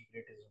trade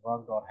secret is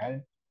worked or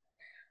held.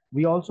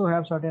 We also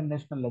have certain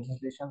national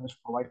legislation which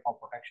provide for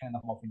protection in the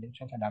form of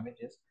injunctions and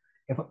damages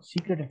if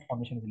secret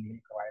information is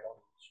illegally provided or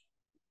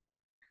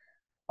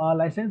used.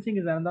 Licensing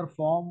is another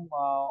form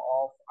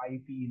of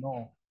IP,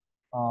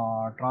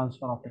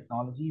 transfer of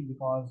technology,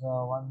 because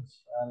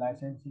once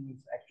licensing is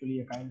actually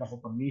a kind of a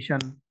permission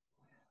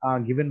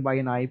given by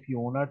an IP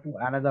owner to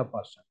another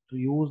person to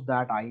use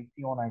that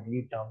IP on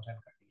agreed terms and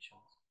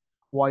conditions,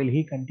 while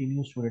he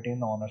continues to retain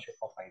the ownership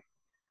of IP.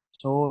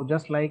 So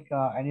just like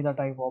any other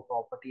type of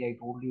property, I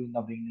told you in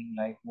the beginning,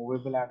 like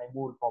movable and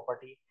immovable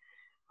property,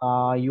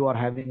 you are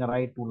having a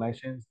right to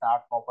license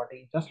that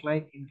property. Just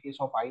like in case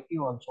of IP,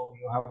 also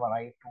you have a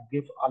right to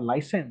give a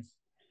license,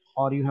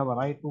 or you have a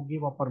right to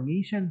give a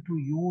permission to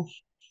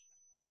use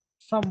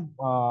some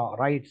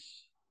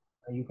rights.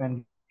 You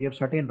can give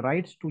certain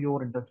rights to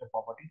your intellectual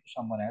property to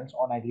someone else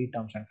on agreed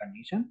terms and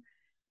conditions,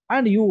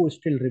 and you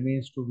still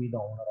remains to be the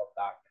owner of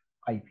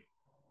that IP.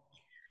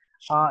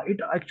 It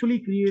actually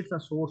creates a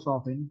source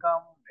of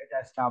income. It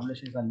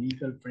establishes a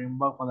legal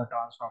framework for the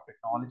transfer of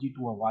technology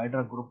to a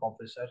wider group of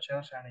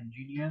researchers and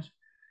engineers.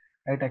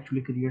 It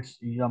actually creates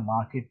a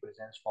market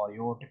presence for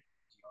your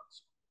technology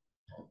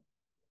also.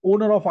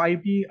 owner of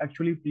IP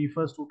actually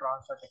prefers to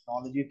transfer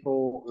technology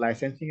through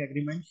licensing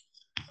agreements.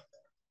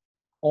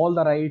 All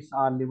the rights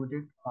are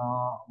limited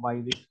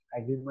by this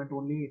agreement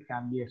only. It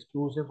can be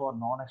exclusive or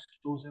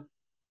non-exclusive.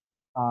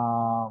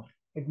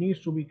 It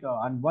needs to be,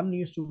 and one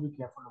needs to be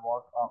careful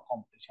about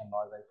competition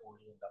law, as I told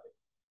you in the way.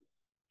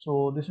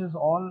 So this is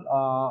all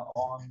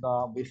on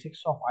the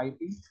basics of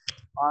IP.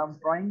 I'm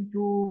trying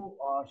to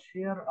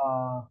share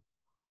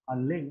a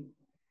link.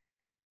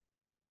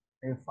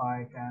 If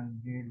I can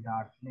get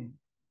that link.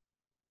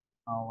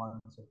 1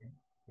 second.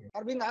 Yes.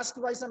 Are being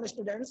asked by some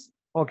students.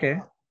 Okay.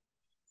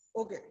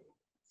 Okay.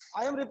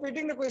 I am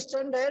repeating the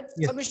question that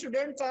Yes. some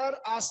students are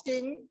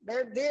asking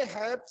that they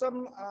have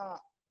some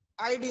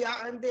idea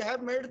and they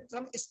have made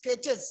some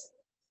sketches.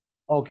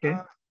 Okay.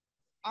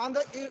 On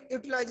the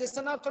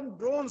utilization of some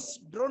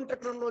drone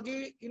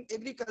technology in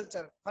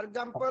agriculture. For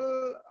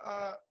example,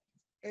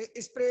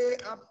 spray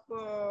up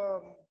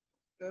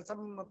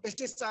some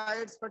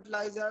pesticides,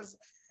 fertilizers,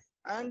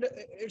 and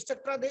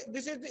etc.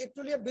 This is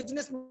actually a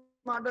business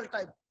model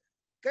type.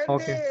 Can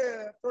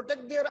they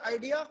protect their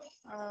idea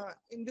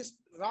in this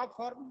raw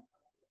form?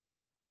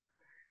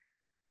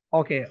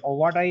 Okay.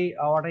 What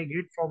I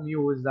get from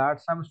you is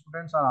that some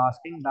students are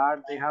asking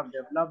that they have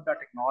developed the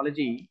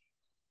technology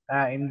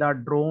in the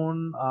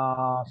drone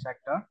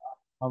sector,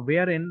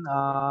 wherein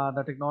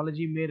the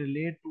technology may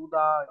relate to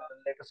the,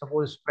 like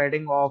suppose,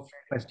 spreading of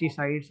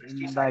pesticides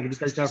in the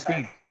agriculture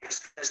field.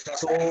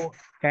 So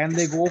can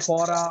they go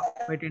for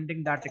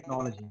patenting that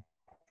technology?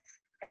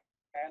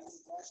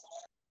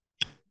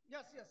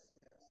 Yes, yes.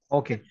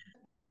 Okay,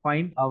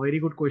 fine. A very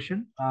good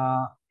question.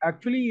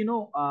 Actually,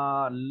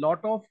 a lot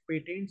of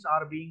patents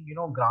are being,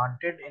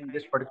 granted in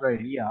this particular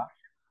area.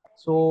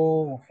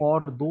 So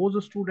for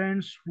those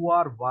students who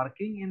are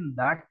working in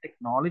that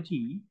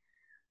technology,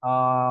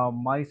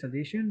 my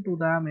suggestion to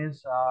them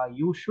is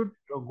you should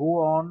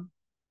go on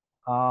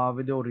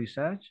with your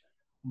research.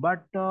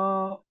 But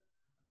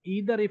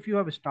either if you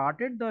have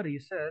started the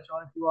research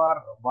or if you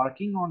are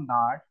working on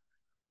that,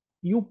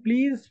 you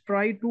please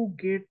try to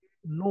get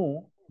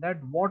know that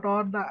what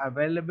are the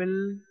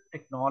available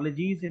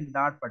technologies in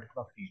that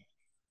particular field.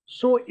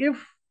 So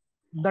if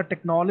the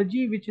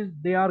technology which is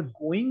they are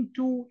going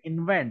to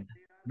invent,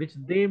 which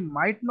they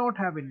might not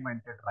have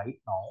invented right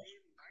now,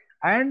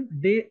 and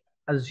they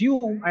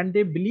assume and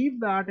they believe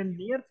that in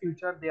near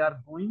future they are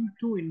going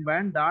to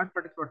invent that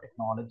particular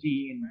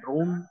technology in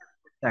drone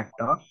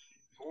sector,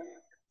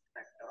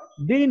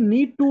 they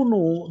need to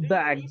know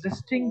the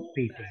existing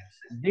patents.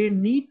 They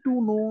need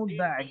to know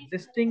the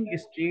existing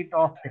state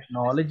of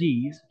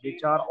technologies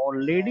which are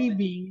already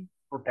being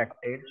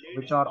protected,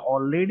 which are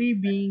already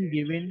being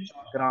given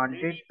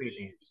granted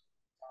patents.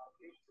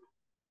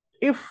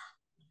 If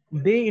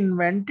they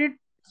invented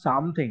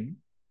something,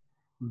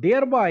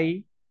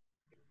 thereby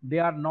they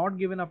are not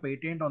given a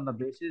patent on the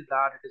basis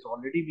that it is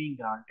already being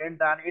granted,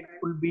 then it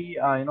will be,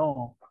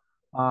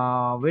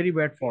 very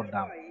bad for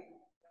them.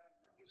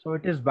 So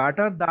it is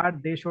better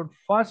that they should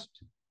first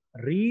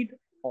read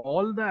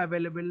all the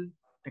available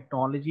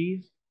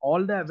technologies,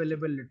 all the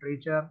available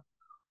literature,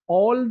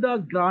 all the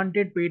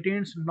granted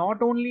patents,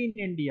 not only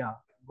in India,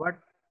 but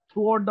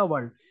throughout the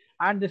world.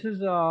 And this is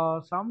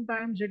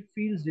sometimes it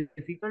feels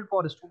difficult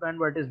for a student,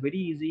 but it is very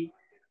easy.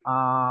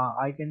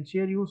 I can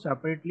share you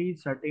separately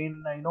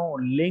certain,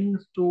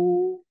 links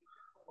to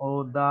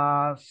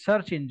the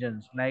search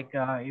engines. Like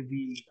if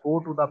we go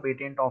to the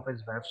patent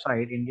office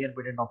website, Indian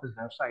Patent Office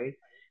website,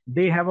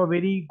 they have a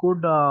very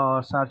good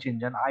search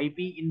engine, IP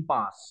in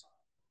pass.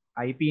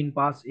 IP in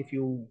pass. If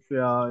you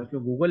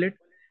Google it,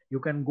 you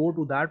can go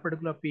to that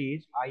particular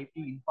page, IP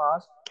in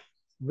pass,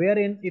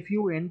 wherein if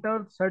you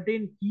enter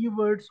certain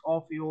keywords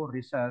of your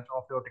research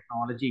of your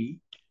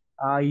technology,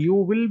 you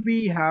will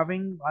be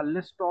having a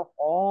list of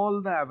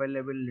all the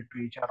available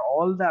literature,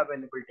 all the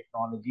available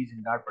technologies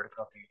in that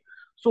particular field.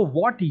 So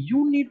what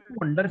you need to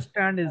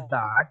understand is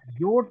that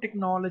your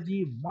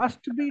technology must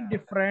be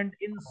different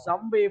in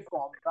some way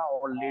from the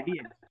already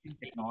existing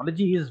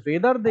technologies,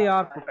 whether they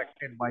are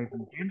protected by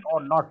patent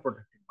or not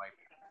protected by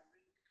patent.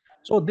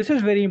 So this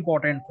is very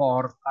important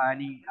for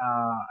any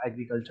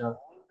agriculture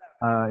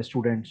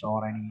students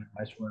or any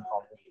student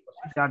from the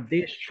university, that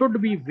they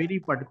should be very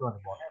particular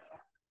about it.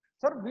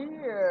 Sir,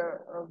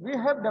 we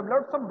have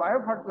developed some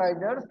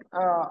biofertilizers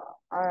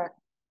uh,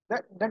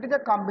 that is a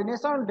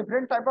combination of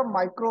different type of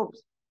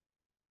microbes,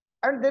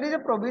 and there is a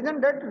provision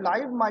that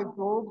live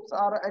microbes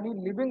or any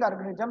living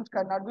organisms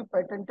cannot be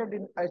patented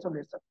in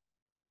isolation.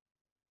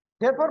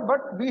 Therefore,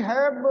 but we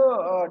have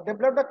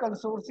developed a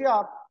consortia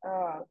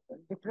of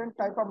different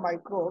type of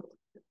microbes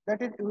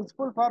that is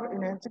useful for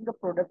enhancing the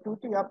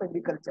productivity of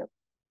agriculture.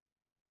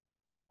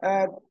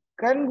 Uh,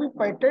 can we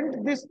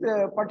patent this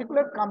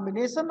particular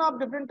combination of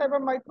different type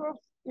of microbes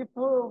if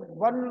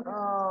one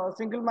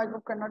single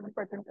microbe cannot be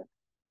patented?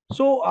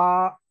 So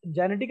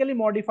genetically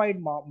modified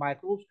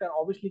microbes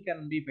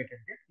can be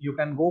patented. You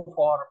can go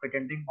for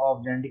patenting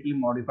of genetically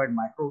modified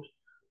microbes,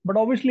 but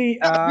obviously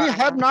We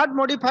have not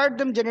modified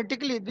them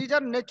genetically. These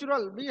are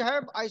natural. We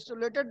have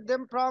isolated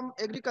them from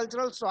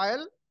agricultural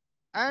soil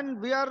and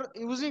we are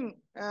using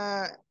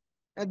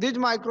these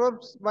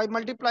microbes by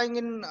multiplying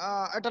in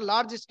at a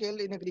large scale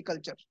in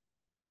agriculture.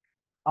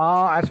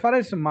 As far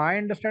as my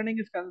understanding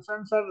is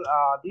concerned, sir,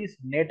 these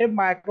native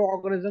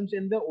microorganisms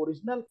in the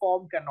original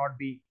form cannot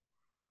be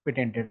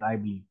patented, I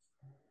believe.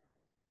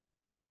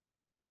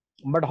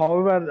 But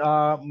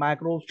however,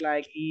 microbes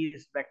like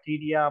yeast,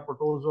 bacteria,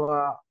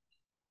 protozoa,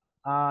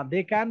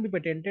 they can be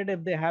patented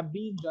if they have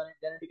been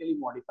genetically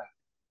modified.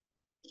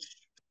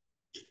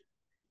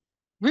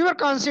 We were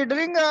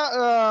considering,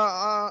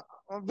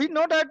 we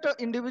know that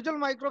individual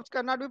microbes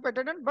cannot be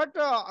patented, but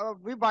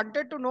we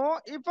wanted to know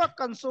if a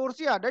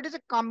consortia, that is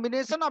a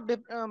combination of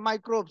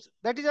microbes,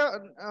 that is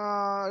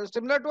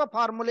similar to a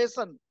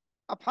formulation,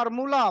 a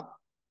formula,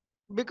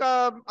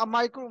 because a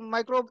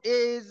microbe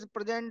A is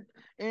present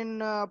in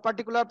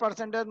particular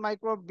percentage,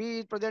 microbe B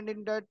is present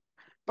in that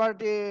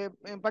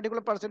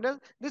particular percentage.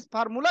 This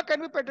formula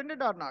can be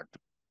patented or not?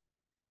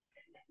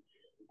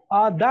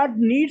 That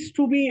needs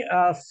to be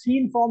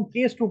seen from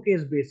case to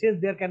case basis.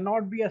 There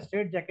cannot be a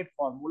straight jacket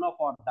formula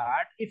for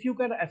that. If you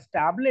can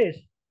establish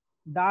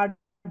that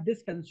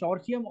this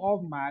consortium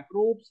of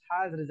microbes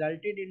has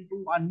resulted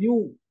into a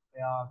new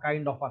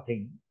kind of a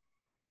thing,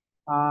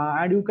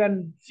 and you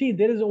can see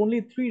there is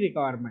only three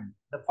requirements.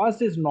 The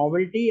first is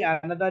novelty,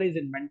 another is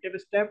inventive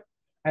step,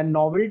 and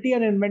novelty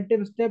and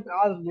inventive step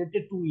are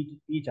related to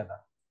each other.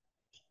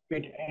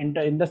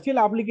 Industrial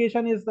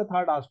application is the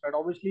third aspect.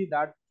 Obviously,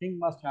 that thing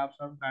must have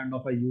some kind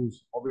of a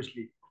use.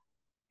 Obviously,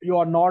 you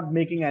are not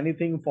making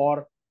anything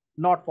for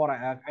not for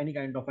any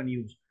kind of a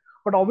use.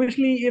 But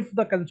obviously, if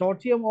the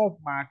consortium of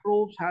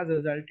macros has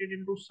resulted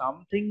into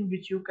something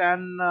which you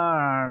can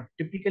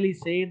typically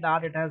say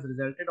that it has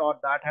resulted or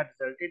that has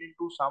resulted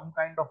into some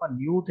kind of a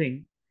new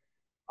thing,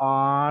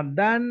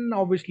 then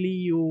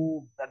obviously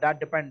that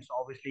depends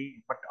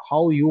obviously, but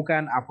how you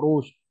can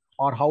approach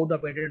or how the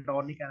patent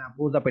attorney can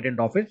approach the patent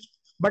office.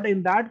 But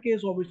in that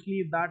case, obviously,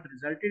 if that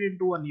resulted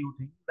into a new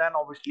thing, then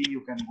obviously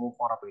you can go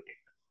for a patent.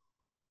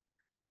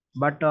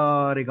 But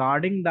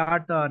regarding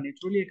that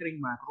naturally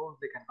occurring macros,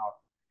 they cannot.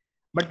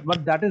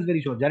 But that is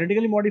very sure.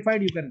 Genetically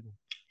modified, you can go.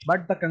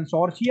 But the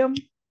consortium,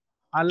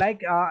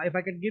 like if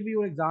I can give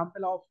you an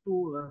example of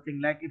two thing,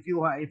 like if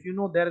you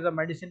know there is a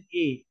medicine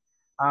A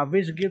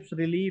which gives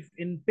relief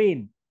in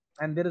pain,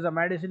 and there is a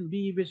medicine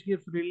B which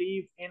gives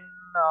relief in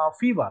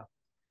fever.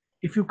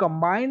 If you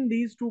combine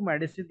these two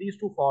medicine, these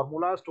two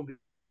formulas together,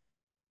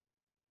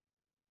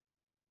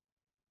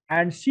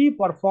 and C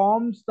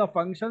performs the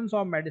functions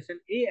of medicine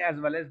A as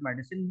well as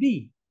medicine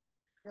B.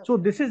 So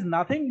this is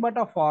nothing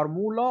but a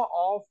formula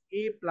of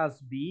A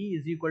plus B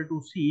is equal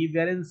to C,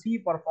 wherein C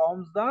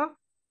performs the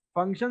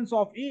functions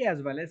of A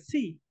as well as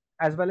C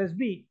as well as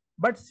B,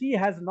 but C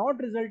has not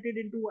resulted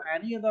into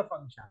any other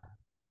function.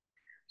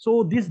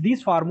 So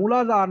these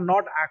formulas are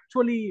not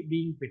actually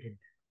being patented.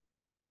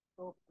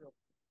 Okay.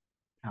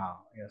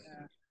 Yes.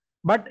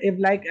 But if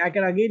like I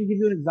can again give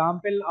you an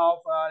example of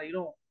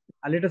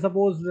let us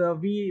suppose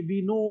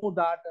we know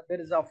that there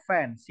is a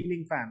fan,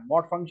 ceiling fan,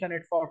 what function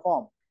it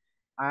performs,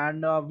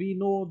 and we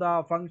know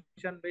the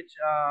function which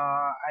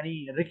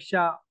any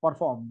rickshaw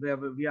perform, where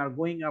we are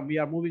going we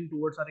are moving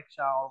towards a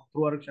rickshaw or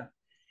through a rickshaw.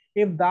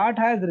 If that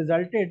has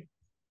resulted,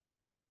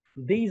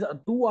 these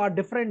two are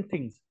different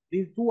things,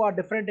 these two are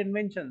different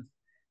inventions,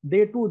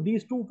 these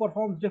two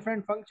performs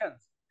different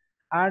functions.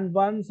 And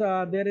once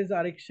there is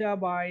a rickshaw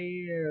by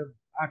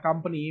a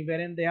company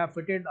wherein they have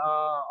fitted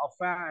a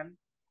fan,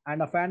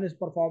 and a fan is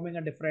performing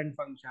a different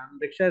function,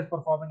 rickshaw is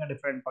performing a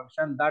different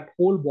function, that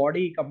whole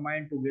body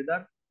combined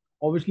together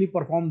obviously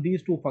perform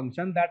these two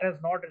functions, that has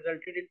not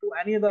resulted into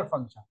any other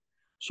function.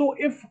 So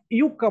if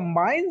you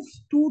combine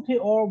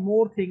or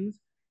more things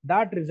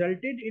that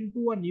resulted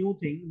into a new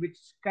thing which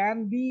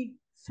can be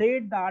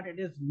said that it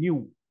is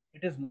new,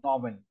 it is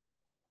novel,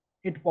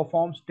 it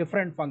performs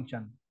different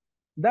function,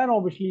 then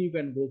obviously you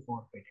can go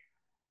for patent.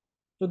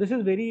 So this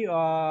is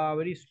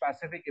very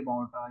specific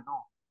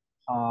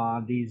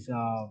about these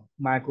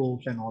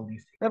microbes and all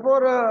these things.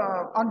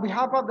 Therefore, on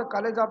behalf of the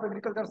College of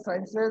Agricultural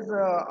Sciences,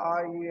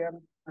 I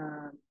am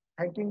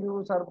thanking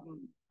you, sir,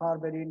 for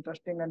very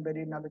interesting and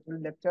very knowledgeable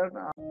lecture.